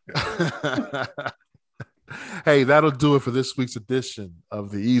 Hey, that'll do it for this week's edition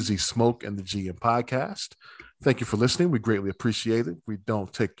of the Easy Smoke and the GM podcast. Thank you for listening. We greatly appreciate it. We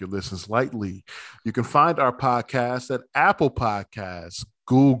don't take your listens lightly. You can find our podcast at Apple Podcasts,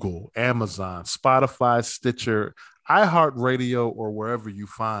 Google, Amazon, Spotify, Stitcher, iHeartRadio, or wherever you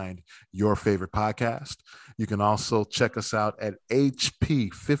find your favorite podcast. You can also check us out at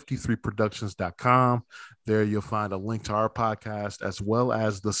hp53productions.com. There you'll find a link to our podcast as well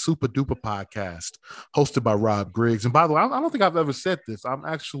as the Super Duper podcast hosted by Rob Griggs. And by the way, I don't think I've ever said this. I'm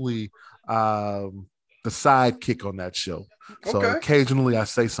actually the sidekick on that show. So occasionally I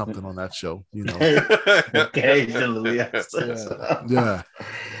say something on that show, you know. Occasionally. Yeah.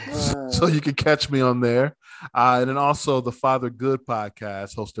 So you can catch me on there. And then also the Father Good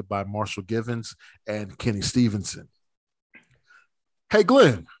podcast hosted by Marshall Givens and Kenny Stevenson. Hey,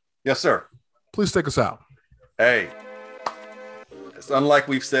 Glenn. Yes, sir. Please take us out. Hey, it's unlike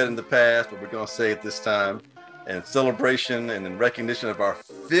we've said in the past, but we're going to say it this time. In celebration and in recognition of our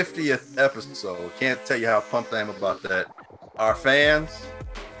 50th episode. Can't tell you how pumped I am about that. Our fans,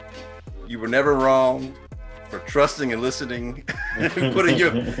 you were never wrong for trusting and listening and putting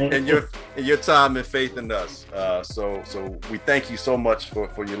your time and faith in us. So we thank you so much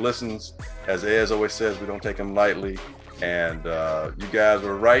for your listens. As Ez always says, we don't take them lightly. And you guys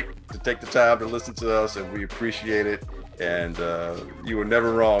were right to take the time to listen to us, and we appreciate it. And you were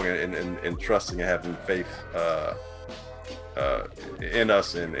never wrong in trusting and having faith in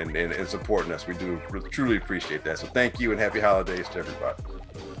us and supporting us. We do truly appreciate that. So thank you, and happy holidays to everybody.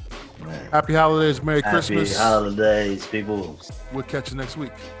 Happy holidays, Merry Christmas. Happy holidays, people. We'll catch you next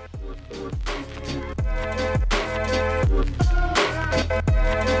week.